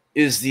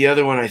is the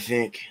other one, I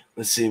think.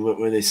 Let's see, what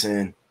were they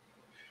saying?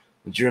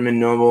 The German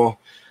Noble.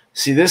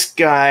 See, this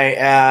guy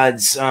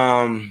adds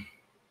Herbrucker,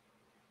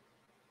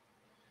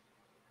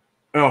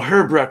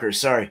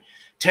 sorry.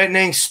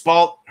 Tettnang,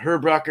 Spalt,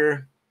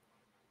 Herbrucker,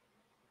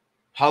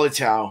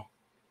 Hallertau.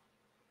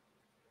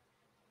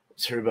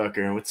 What's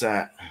Herbrucker? What's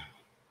that?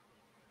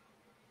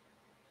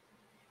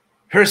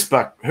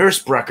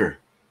 Hirschbrucker.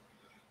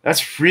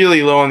 That's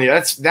really low on the.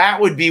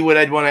 That would be what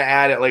I'd want to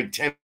add at like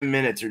 10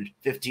 minutes or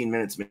 15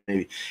 minutes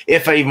maybe,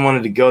 if I even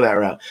wanted to go that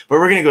route. But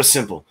we're gonna go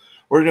simple.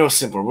 We're gonna go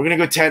simple. We're gonna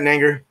go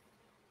Tettnanger.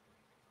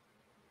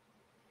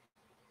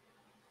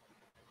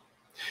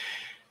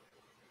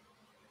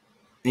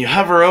 You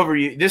hover over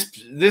you.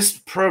 This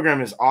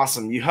program is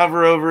awesome. You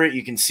hover over it,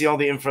 you can see all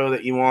the info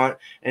that you want,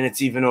 and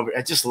it's even over.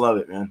 I just love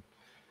it, man.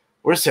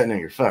 Where's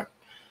Tettnanger? Fuck.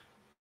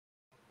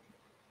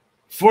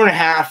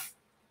 4.5.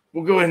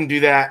 We'll go ahead and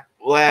do that.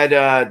 We'll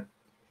add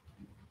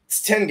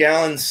it's 10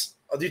 gallons.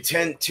 I'll do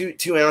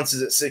 2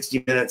 ounces at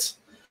 60 minutes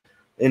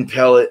in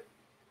pellet.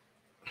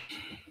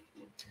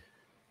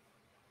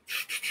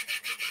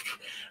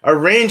 Our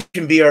range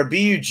can be, our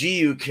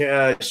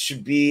BUGU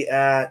should be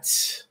at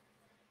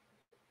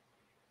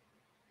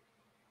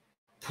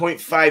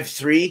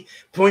 0.53.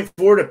 0.4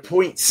 to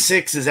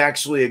 0.6 is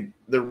actually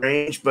the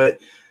range, but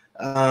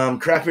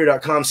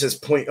craftbeer.com says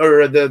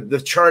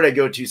the chart I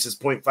go to says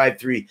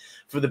 0.53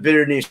 for the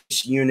bitterness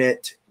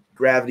unit,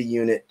 gravity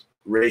unit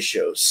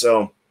ratio.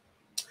 So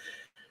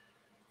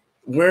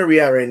where are we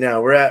at right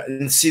now? We're at,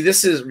 and see,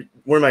 this is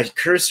where my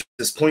cursor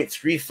is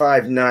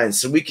 0.359.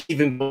 So we can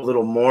even go a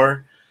little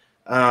more.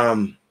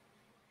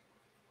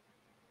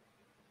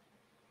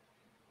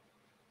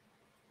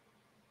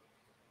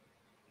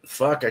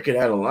 Fuck, I could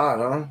add a lot,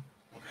 huh?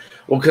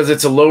 Well, because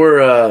it's a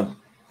lower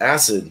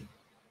acid.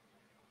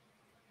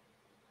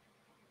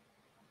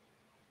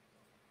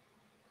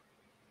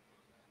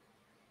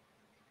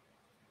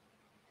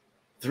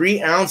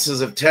 Three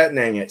ounces of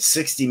Tettnang at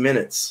 60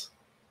 minutes.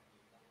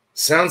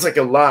 Sounds like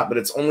a lot, but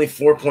it's only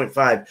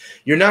 4.5.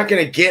 You're not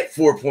going to get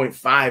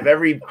 4.5.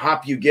 Every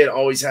hop you get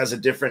always has a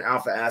different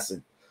alpha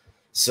acid.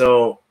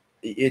 So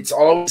it's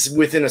always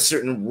within a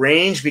certain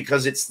range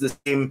because it's the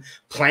same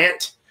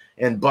plant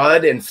and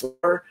bud and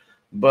flower,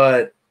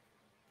 but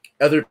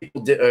other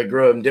people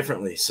grow them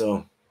differently.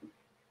 So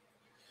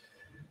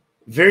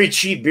very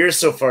cheap beer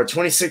so far,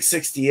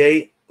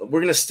 $26.68. We're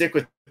going to stick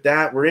with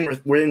that. We're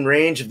in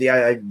range of the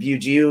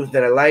BUGU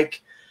that I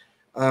like.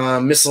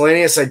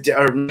 Miscellaneous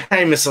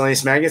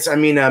miscellaneous magnets. I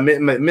mean,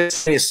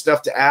 miscellaneous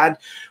stuff to add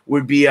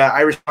would be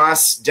Irish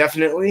moss,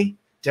 definitely,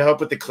 to help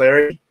with the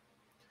clarity.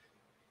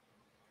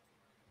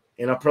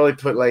 And I'll probably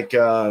put like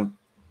 1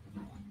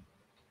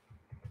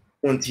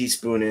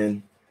 teaspoon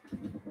in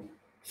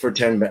for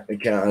 10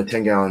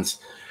 gallons.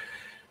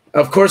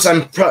 Of course,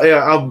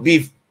 I'll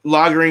be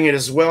lagering it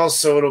as well,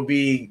 so it'll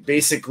be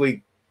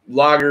basically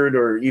lagered,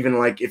 or even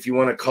like if you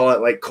want to call it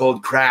like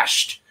cold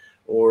crashed,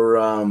 or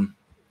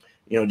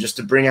you know, just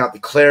to bring out the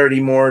clarity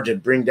more, to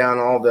bring down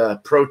all the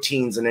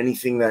proteins and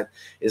anything that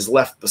is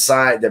left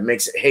beside that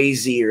makes it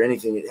hazy or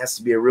anything. It has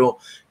to be a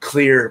real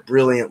clear,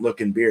 brilliant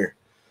looking beer.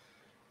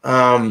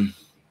 So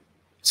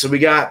we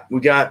got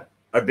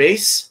our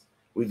base,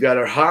 we've got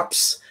our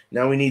hops.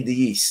 Now we need the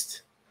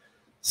yeast.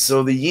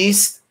 So the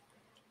yeast,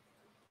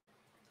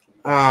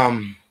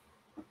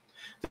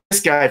 this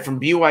guy from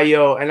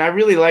BYO, and I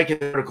really like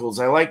his articles.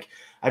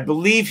 I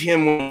believe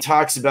him when he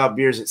talks about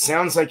beers. It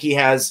sounds like he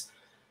has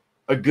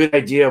a good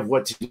idea of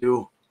what to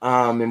do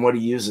and what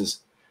he uses.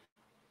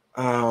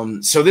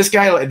 So this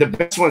guy, the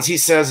best ones he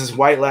says is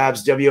White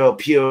Labs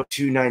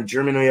WLPO29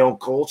 German ale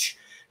Kolsch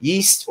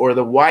yeast, or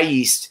the Y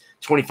yeast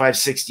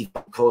 2560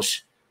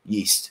 Kolsch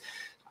yeast.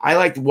 I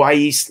like the Y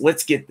yeast.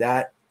 Let's get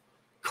that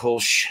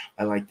Kolsch.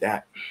 I like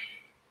that.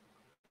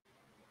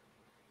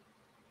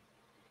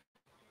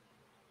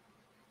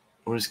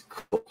 What is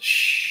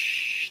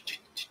Kolsch?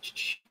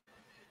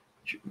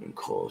 German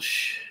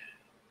Kolsch.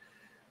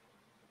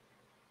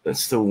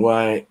 That's the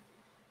Y.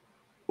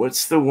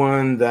 What's the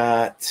one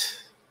that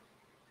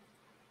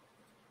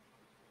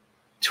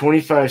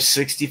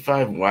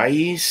 2565 Y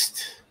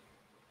yeast?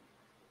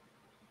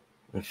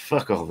 And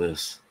fuck all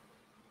this.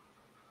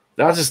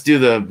 I'll just do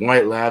the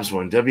White Labs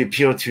one,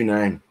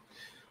 WPO29.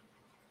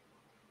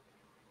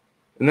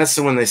 And that's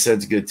the one they said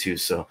is good too.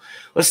 So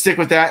let's stick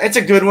with that. It's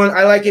a good one.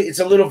 I like it. It's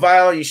a little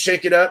vial. You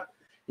shake it up.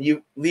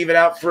 You leave it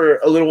out for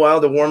a little while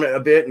to warm it a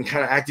bit and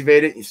kind of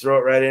activate it. You throw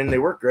it right in. They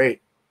work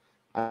great.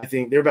 I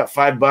think they're about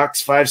 $5,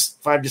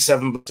 $5 to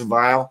 $7 a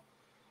vial.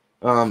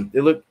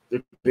 They're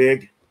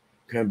big,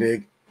 kind of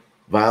big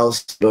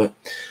vials, but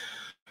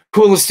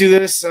cool. Let's do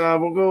this.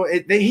 We'll go.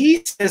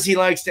 He says he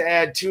likes to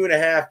add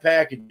 2.5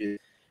 packages,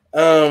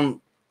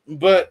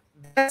 but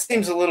that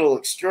seems a little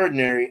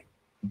extraordinary.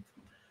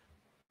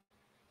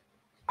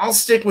 I'll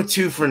stick with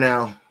 2 for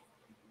now,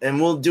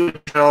 and we'll do a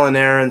trial and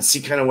error and see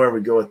kind of where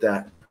we go with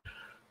that.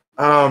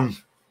 I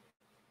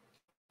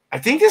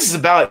think this is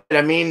about it.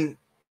 I mean,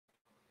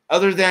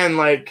 other than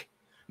like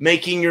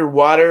making your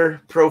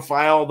water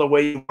profile the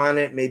way you want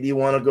it, maybe you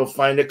want to go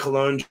find a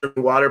Cologne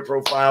water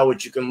profile,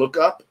 which you can look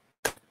up.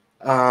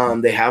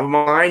 They have them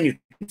online. You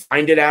can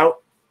find it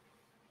out,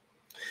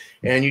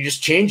 and you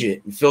just change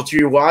it. You filter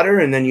your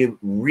water, and then you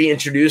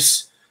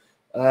reintroduce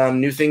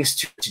new things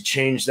to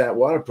change that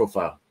water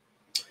profile.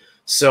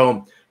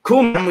 So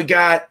cool, man. We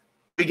got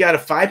a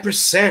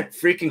 5%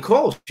 freaking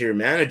Kolsch here,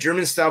 man. A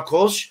German style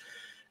Kolsch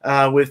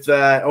with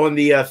on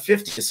the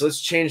 50. So let's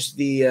change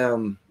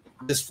the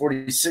this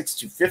 46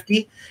 to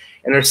 50,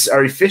 and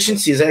our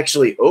efficiency is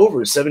actually over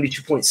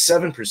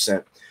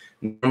 72.7%,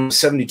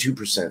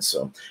 72%.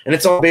 So, and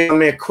it's all based on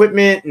my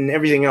equipment and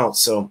everything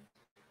else. So,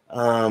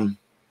 yeah,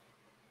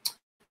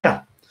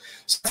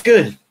 so that's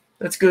good.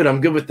 That's good.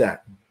 I'm good with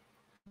that.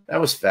 That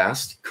was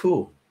fast.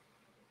 Cool.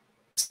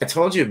 I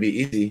told you it'd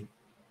be easy.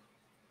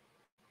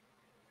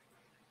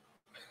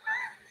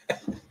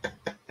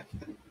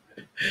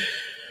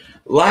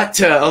 A lot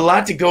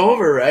to go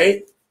over,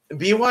 right?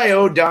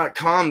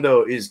 BYO.com,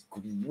 though, is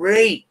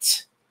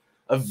great.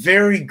 A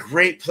very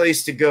great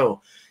place to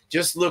go.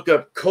 Just look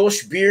up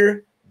Kolsch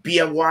beer,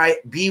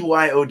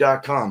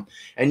 BYO.com,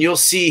 and you'll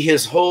see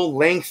his whole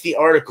lengthy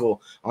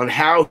article on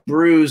how he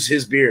brews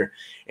his beer.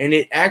 And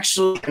it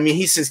actually, I mean,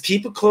 he says,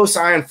 keep a close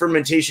eye on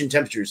fermentation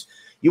temperatures.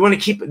 You want to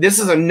keep, this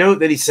is a note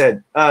that he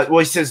said. Well,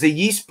 he says the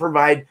yeast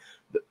provide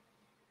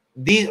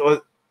these,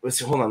 let's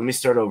see, hold on, let me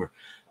start over.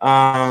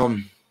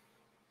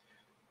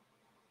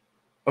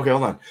 Okay,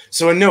 hold on.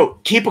 So a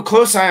note, keep a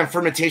close eye on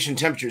fermentation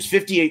temperatures,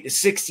 58 to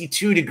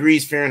 62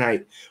 degrees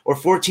Fahrenheit or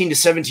 14 to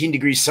 17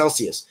 degrees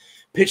Celsius.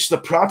 Pitch the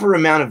proper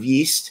amount of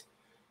yeast.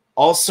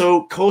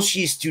 Also, Kolsch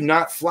yeast do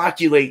not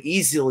flocculate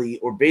easily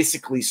or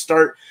basically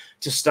start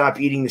to stop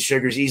eating the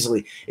sugars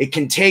easily. It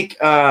can take,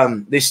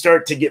 they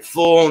start to get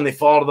full and they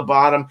fall to the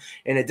bottom,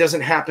 and it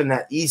doesn't happen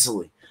that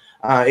easily.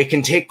 It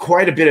can take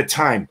quite a bit of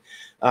time.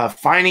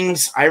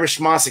 Finings, Irish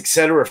moss,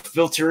 etc.,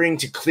 filtering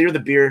to clear the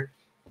beer.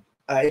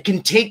 It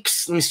can take,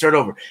 let me start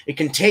over. It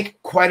can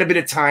take quite a bit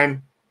of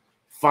time,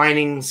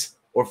 finings,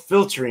 or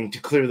filtering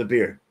to clear the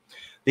beer.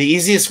 The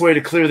easiest way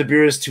to clear the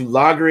beer is to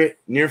lager it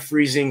near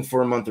freezing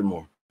for a month or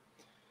more.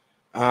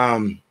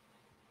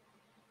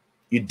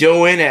 You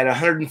dough in at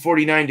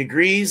 149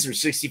 degrees or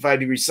 65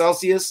 degrees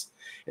Celsius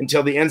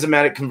until the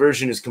enzymatic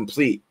conversion is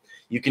complete.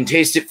 You can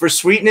taste it for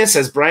sweetness,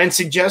 as Brian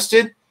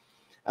suggested.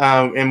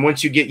 And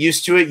once you get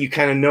used to it, you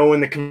kind of know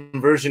when the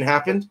conversion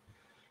happened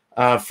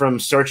from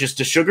starches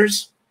to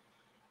sugars.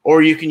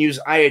 Or you can use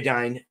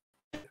iodine.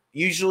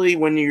 Usually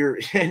when you're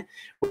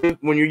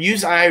when you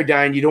use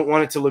iodine, you don't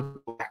want it to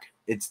look black.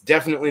 It's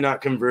definitely not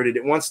converted.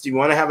 You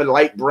want to have a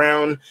light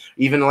brown,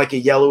 even like a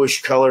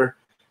yellowish color,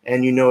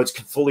 and you know it's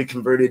fully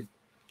converted.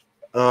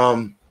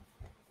 Also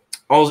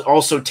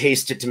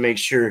taste it to make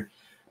sure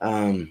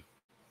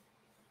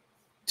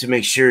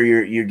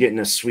you're getting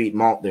a sweet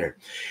malt there.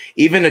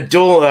 Even a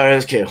dull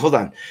okay, hold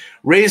on.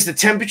 Raise the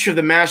temperature of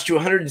the mash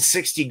to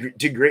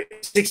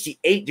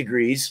 68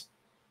 degrees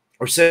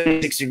or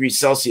 76 degrees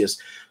Celsius.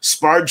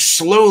 Sparge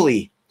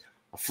slowly.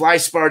 A fly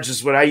sparge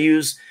is what I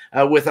use.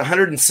 with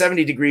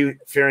 170-degree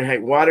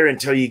Fahrenheit water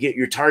until you get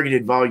your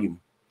targeted volume.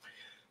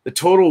 The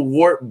total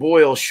wort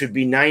boil should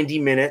be 90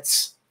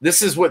 minutes.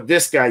 This is what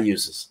this guy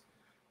uses,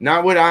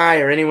 not what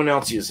I or anyone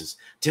else uses,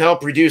 to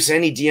help reduce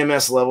any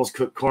DMS levels,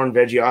 cook corn,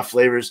 veggie, off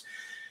flavors.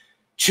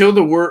 Chill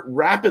the wort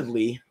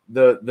rapidly.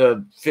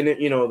 The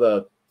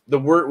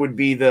wort would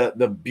be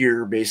the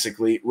beer,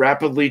 basically.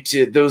 Rapidly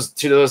to those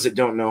that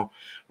don't know,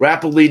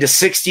 rapidly to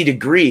 60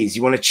 degrees.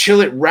 You want to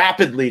chill it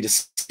rapidly to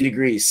 60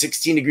 degrees,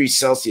 16 degrees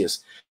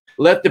Celsius.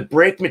 Let the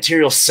break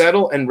material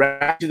settle and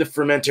wrap to the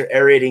fermenter,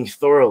 aerating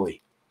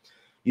thoroughly.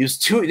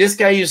 This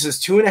guy uses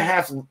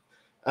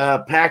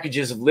 2.5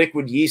 packages of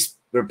liquid yeast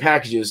or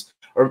packages,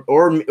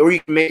 or you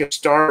can make a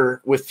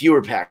starter with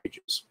fewer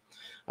packages.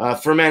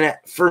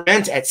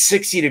 Ferment at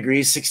 60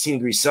 degrees, 16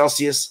 degrees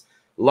Celsius.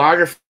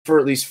 Lager for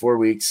at least 4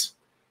 weeks.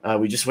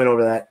 We just went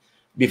over that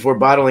before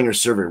bottling or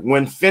serving.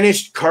 When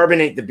finished,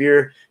 carbonate the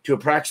beer to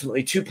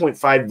approximately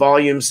 2.5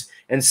 volumes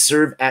and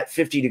serve at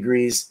 50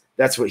 degrees.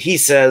 That's what he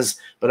says,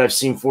 but I've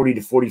seen 40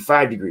 to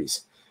 45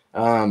 degrees.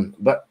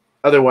 But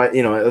otherwise,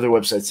 other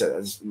websites say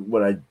that's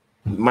what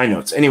my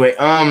notes. Anyway,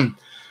 kind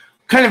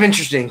of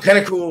interesting, kind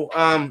of cool.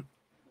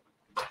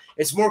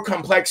 It's more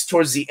complex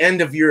towards the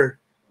end of your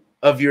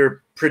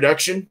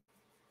production.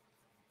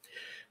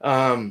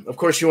 Of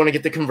course, you want to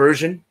get the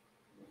conversion,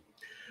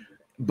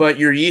 but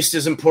your yeast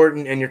is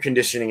important and your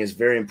conditioning is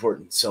very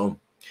important. So,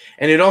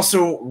 and it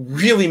also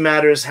really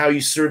matters how you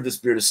serve this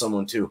beer to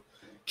someone too,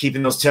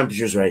 keeping those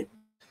temperatures right.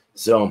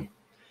 So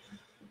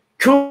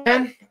cool,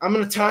 man. I'm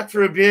gonna talk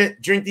for a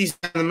bit, drink these.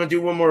 I'm gonna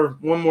do one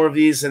more of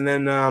these, and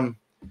then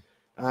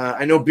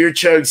I know Beer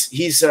Chugs.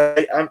 He's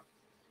I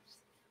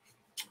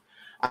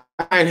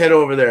might head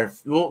over there.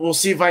 We'll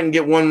see if I can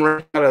get one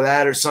run out of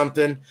that or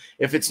something.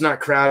 If it's not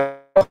crowded,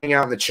 I'll hang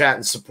out in the chat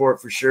and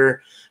support for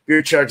sure.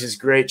 Beer Chugs is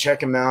great.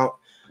 Check him out.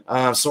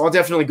 So I'll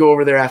definitely go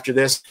over there after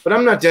this. But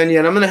I'm not done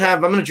yet. I'm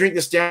gonna drink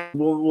this down.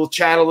 We'll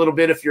chat a little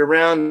bit if you're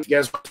around. If you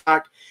guys want to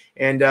talk,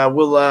 and I'm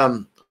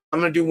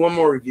gonna do one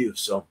more review.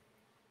 So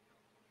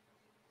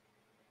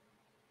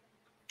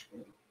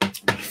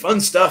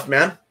fun stuff,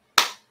 man.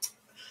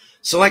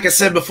 So like I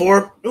said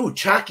before, ooh,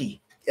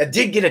 chalky. I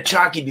did get a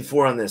chalky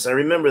before on this. I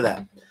remember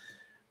that.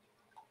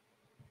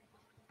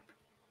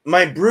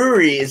 My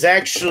brewery is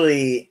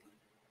actually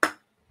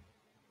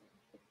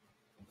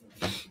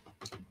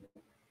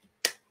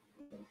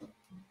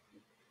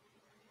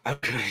I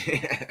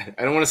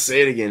don't want to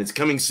say it again. It's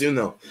coming soon,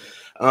 though.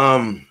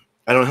 I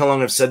don't know how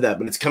long I've said that,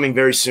 but it's coming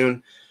very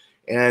soon.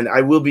 And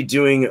I will be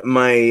doing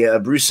my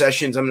brew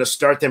sessions. I'm going to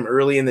start them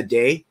early in the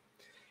day,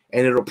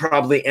 and it'll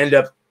probably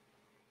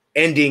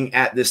ending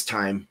at this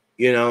time,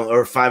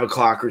 or 5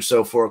 o'clock or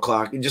so, 4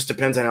 o'clock. It just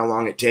depends on how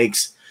long it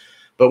takes.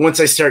 But once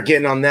I start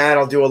getting on that,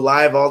 I'll do a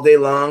live all day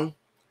long,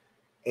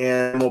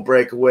 and we'll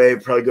break away,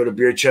 probably go to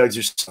Beer Chugs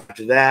or something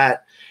after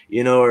that,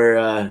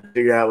 or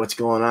figure out what's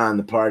going on in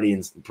the party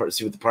and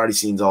see what the party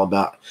scene's all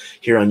about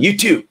here on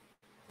YouTube.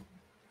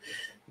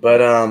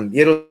 But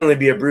it'll only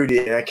be a brew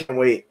day. I can't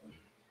wait.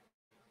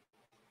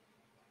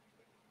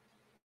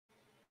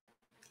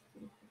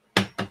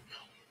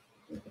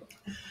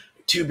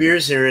 Two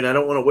beers here, and I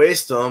don't want to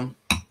waste them.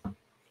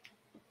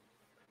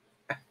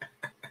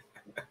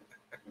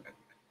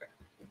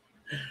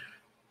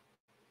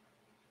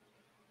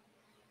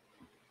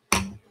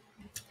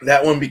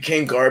 That one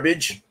became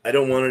garbage. I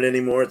don't want it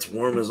anymore. It's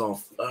warm as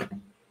all fuck.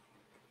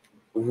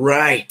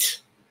 Right.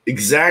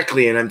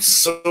 Exactly. And I'm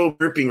so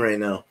burping right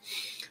now.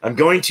 I'm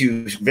going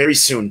to very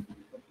soon.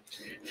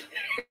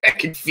 I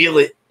can feel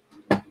it.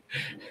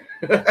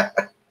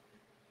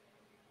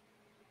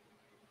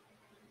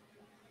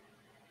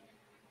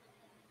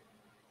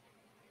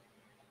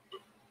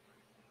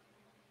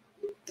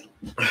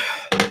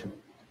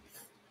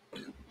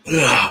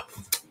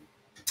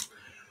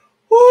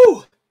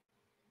 Woo!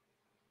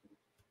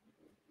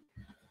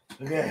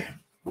 Okay.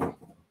 The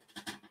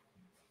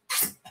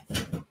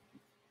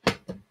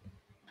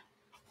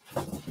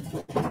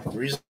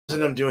reason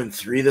I'm doing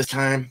 3 this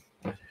time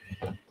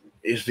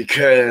is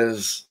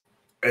because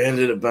I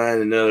ended up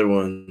buying another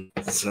one.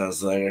 So I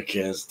was like,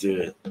 okay, let's do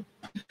it.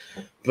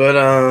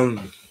 But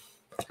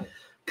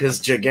because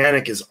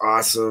Gigantic is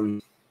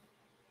awesome.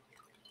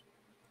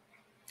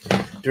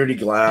 Dirty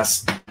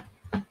Glass.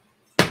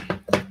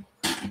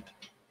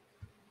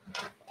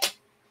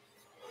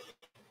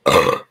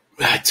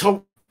 I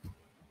told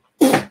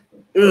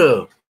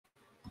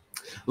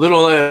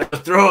little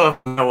throw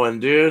up on that one,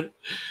 dude.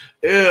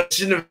 Ew,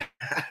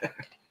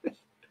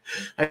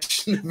 I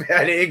shouldn't have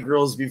had egg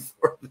rolls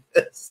before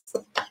this.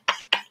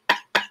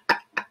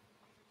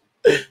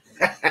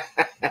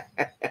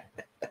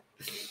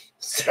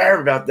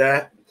 Sorry about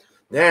that.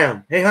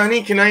 Damn. Hey,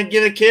 honey, can I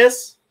get a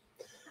kiss?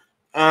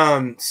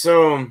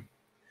 So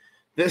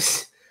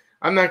this,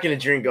 I'm not going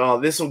to drink all.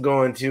 This will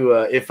go into,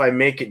 if I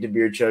make it to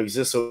Beer Chugs,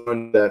 this will go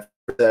into that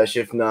sesh.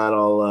 If not,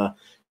 I'll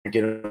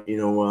get it,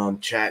 while I'm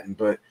chatting.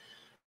 But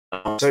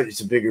so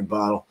it's a bigger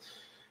bottle.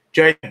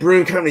 Giant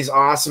Brewing Company's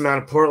awesome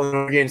out of Portland,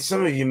 Oregon.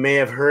 Some of you may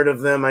have heard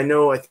of them. I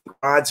think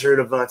Rod's heard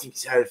of them. I think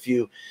he's had a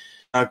few.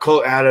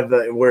 out of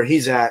where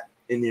he's at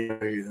in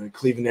the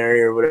Cleveland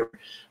area or whatever.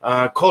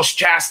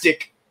 Kolsch.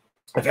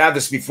 I've had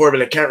this before,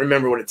 but I can't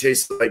remember what it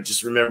tastes like.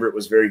 Just remember it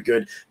was very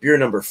good. Beer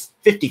number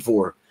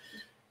 54.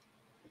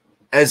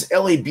 As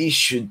LAB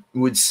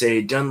would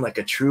say, done like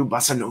a true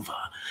bossa nova.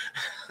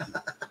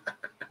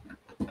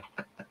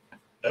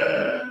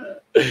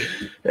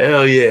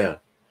 Hell yeah.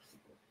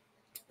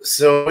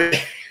 So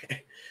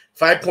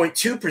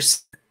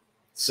 5.2%.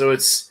 So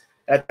it's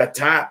at the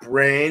top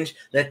range.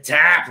 The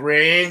top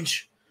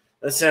range.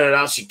 Let's send it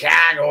out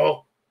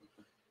Chicago.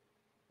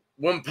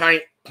 1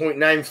 pint,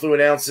 0.9 fluid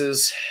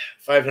ounces,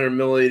 500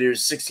 milliliters,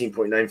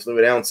 16.9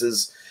 fluid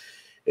ounces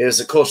is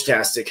a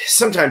Kolsch.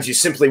 Sometimes you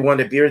simply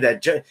want a beer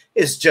that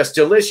is just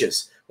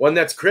delicious. One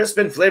that's crisp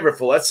and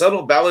flavorful. A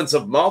subtle balance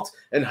of malt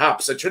and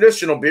hops. A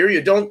traditional beer.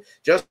 You don't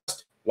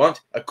just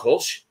want a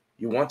Kolsch.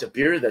 You want a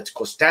beer that's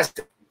Kolsch. That's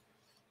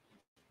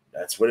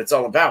what it's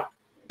all about.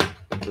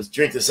 Let's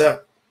drink this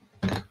up.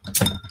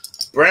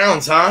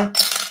 Browns, huh?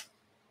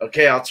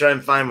 Okay, I'll try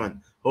and find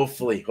one.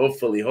 Hopefully.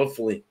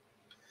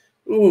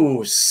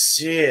 Ooh,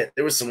 shit.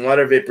 There was some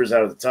water vapors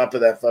out of the top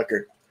of that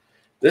fucker.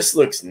 This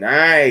looks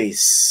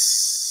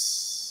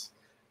nice.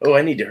 Oh,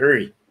 I need to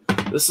hurry.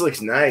 This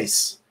looks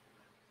nice.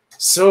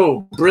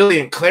 So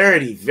brilliant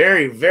clarity.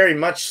 Very, very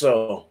much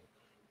so.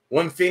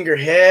 One finger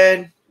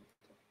head.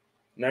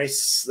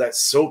 Nice, that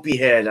soapy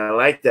head. I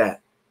like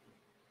that.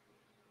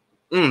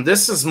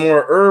 This is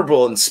more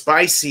herbal and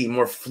spicy,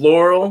 more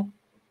floral.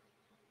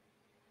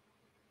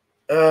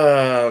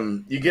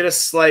 You get a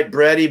slight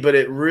bready, but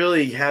it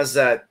really has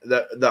that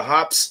the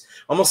hops,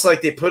 almost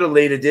like they put a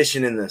late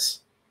addition in this.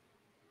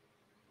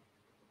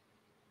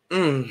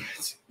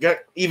 It's got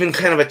even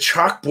kind of a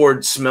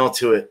chalkboard smell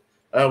to it.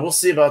 We'll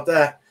see about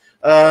that.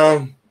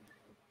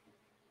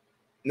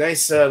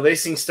 Nice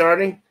lacing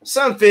starting.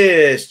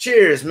 Sunfish.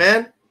 Cheers,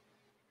 man.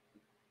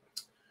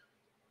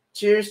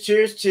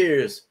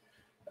 Cheers.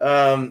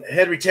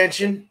 Head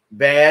retention,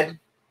 bad.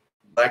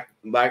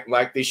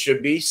 Like they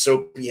should be.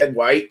 Soapy head,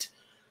 white.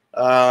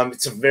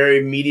 It's a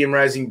very medium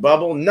rising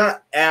bubble,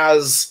 not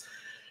as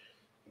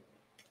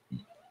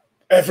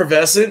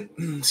effervescent.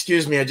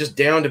 Excuse me, I just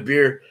downed a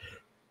beer.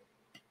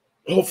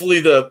 Hopefully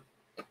the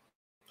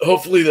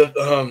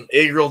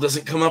egg roll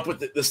doesn't come up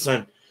with it this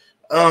time.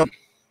 Yeah,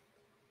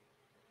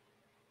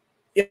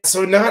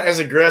 so not as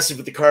aggressive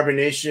with the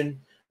carbonation.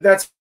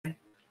 Let's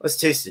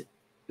taste it.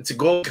 It's a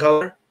gold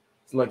color.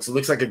 It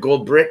looks like a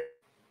gold brick.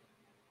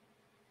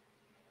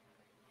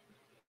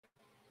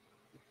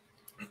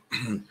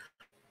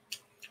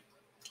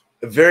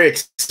 A very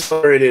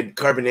accelerated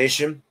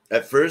carbonation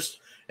at first,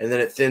 and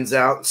then it thins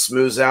out,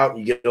 smooths out.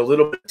 You get a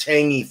little bit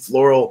tangy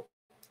floral,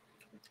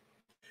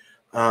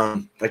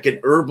 like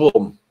an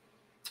herbal,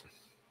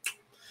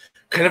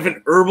 kind of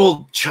an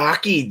herbal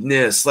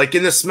chalkiness. Like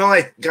in the smell,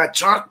 I got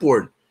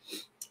chalkboard.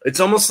 It's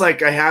almost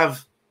like I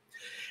have,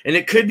 and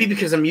it could be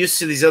because I'm used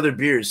to these other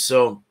beers.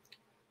 So,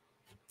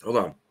 hold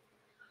on.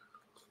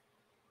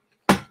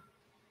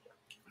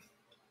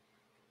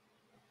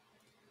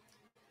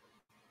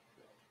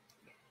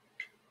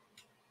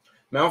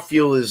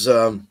 Mouthfeel is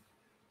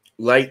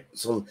light,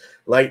 so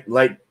light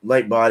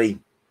body.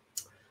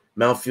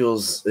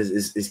 Mouthfeel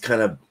is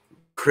kind of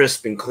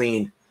crisp and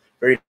clean.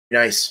 Very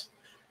nice.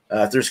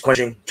 Thirst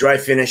quenching, dry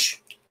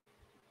finish.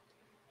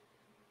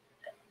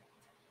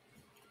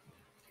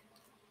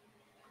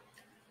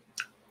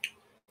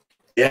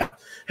 Yeah.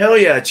 Hell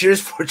yeah.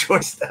 Cheers for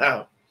choice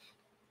style.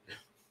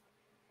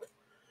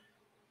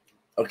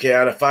 Okay,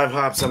 out of 5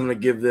 hops, I'm going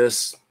to give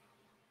this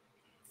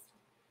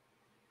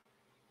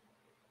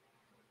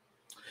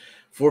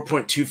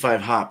 4.25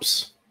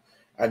 hops.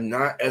 I'm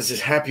not as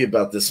happy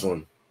about this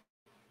one.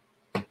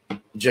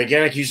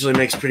 Gigantic usually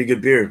makes pretty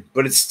good beer,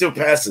 but it still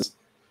passes.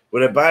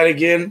 Would I buy it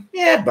again?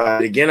 Yeah, I'd buy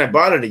it again. I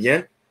bought it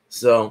again.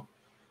 So,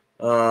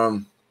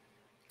 my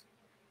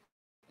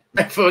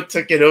phone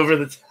took it over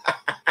the top.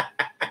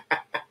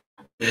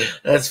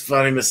 That's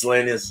funny,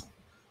 miscellaneous.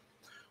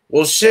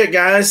 Well, shit,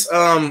 guys.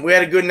 We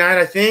had a good night,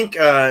 I think.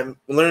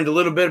 Learned a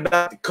little bit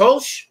about the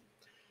Kolsch.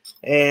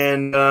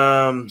 And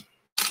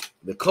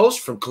the Kolsch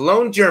from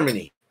Cologne,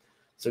 Germany.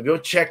 So go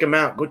check them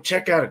out. Go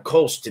check out a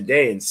Kolsch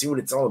today and see what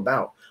it's all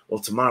about. Well,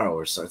 tomorrow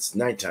or so. It's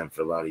nighttime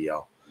for a lot of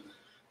y'all.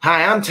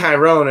 Hi, I'm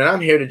Tyrone, and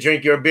I'm here to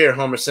drink your beer,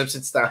 Homer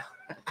Simpson style.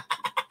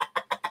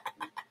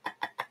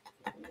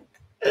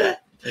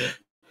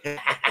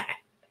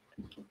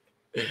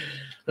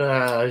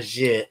 Oh,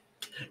 shit.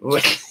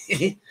 Well,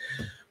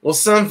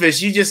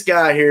 Sunfish, you just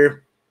got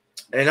here,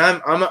 and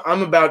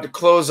I'm about to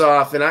close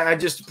off, and I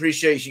just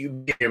appreciate you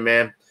being here,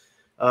 man.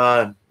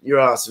 You're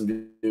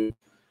awesome, dude.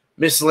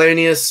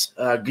 Miscellaneous,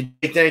 good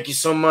day, thank you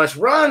so much.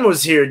 Ron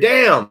was here.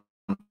 Damn.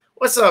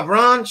 What's up,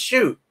 Ron?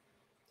 Shoot.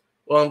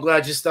 Well, I'm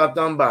glad you stopped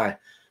on by.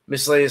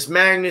 Miscellaneous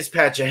Magnus,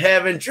 Patch of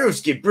Heaven,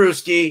 Drewski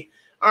Brewski,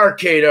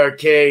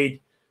 Arcade,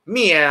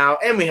 Meow,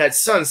 and we had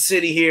Sun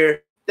City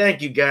here.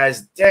 Thank you,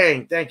 guys.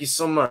 Dang, thank you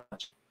so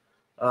much.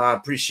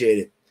 Appreciate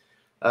it.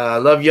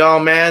 Love y'all,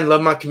 man.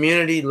 Love my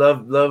community.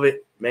 Love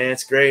it. man,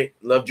 it's great.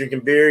 Love drinking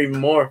beer even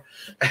more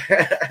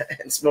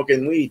and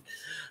smoking weed.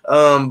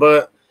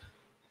 But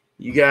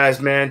you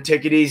guys, man,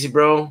 take it easy,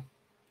 bro.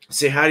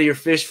 Say hi to your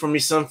fish for me,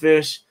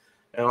 Sunfish,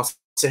 and I'll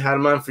say hi to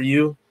mine for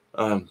you.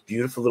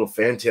 Beautiful little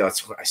fantail.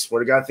 I swear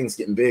to God, things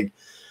getting big,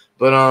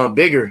 but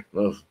bigger,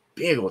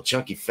 big old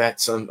chunky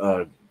fat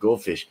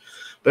goldfish.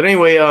 But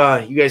anyway,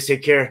 you guys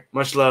take care.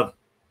 Much love,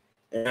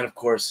 and of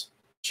course,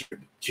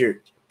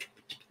 cheers.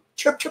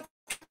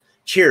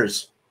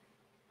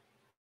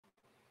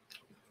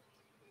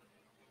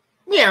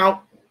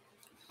 Meow.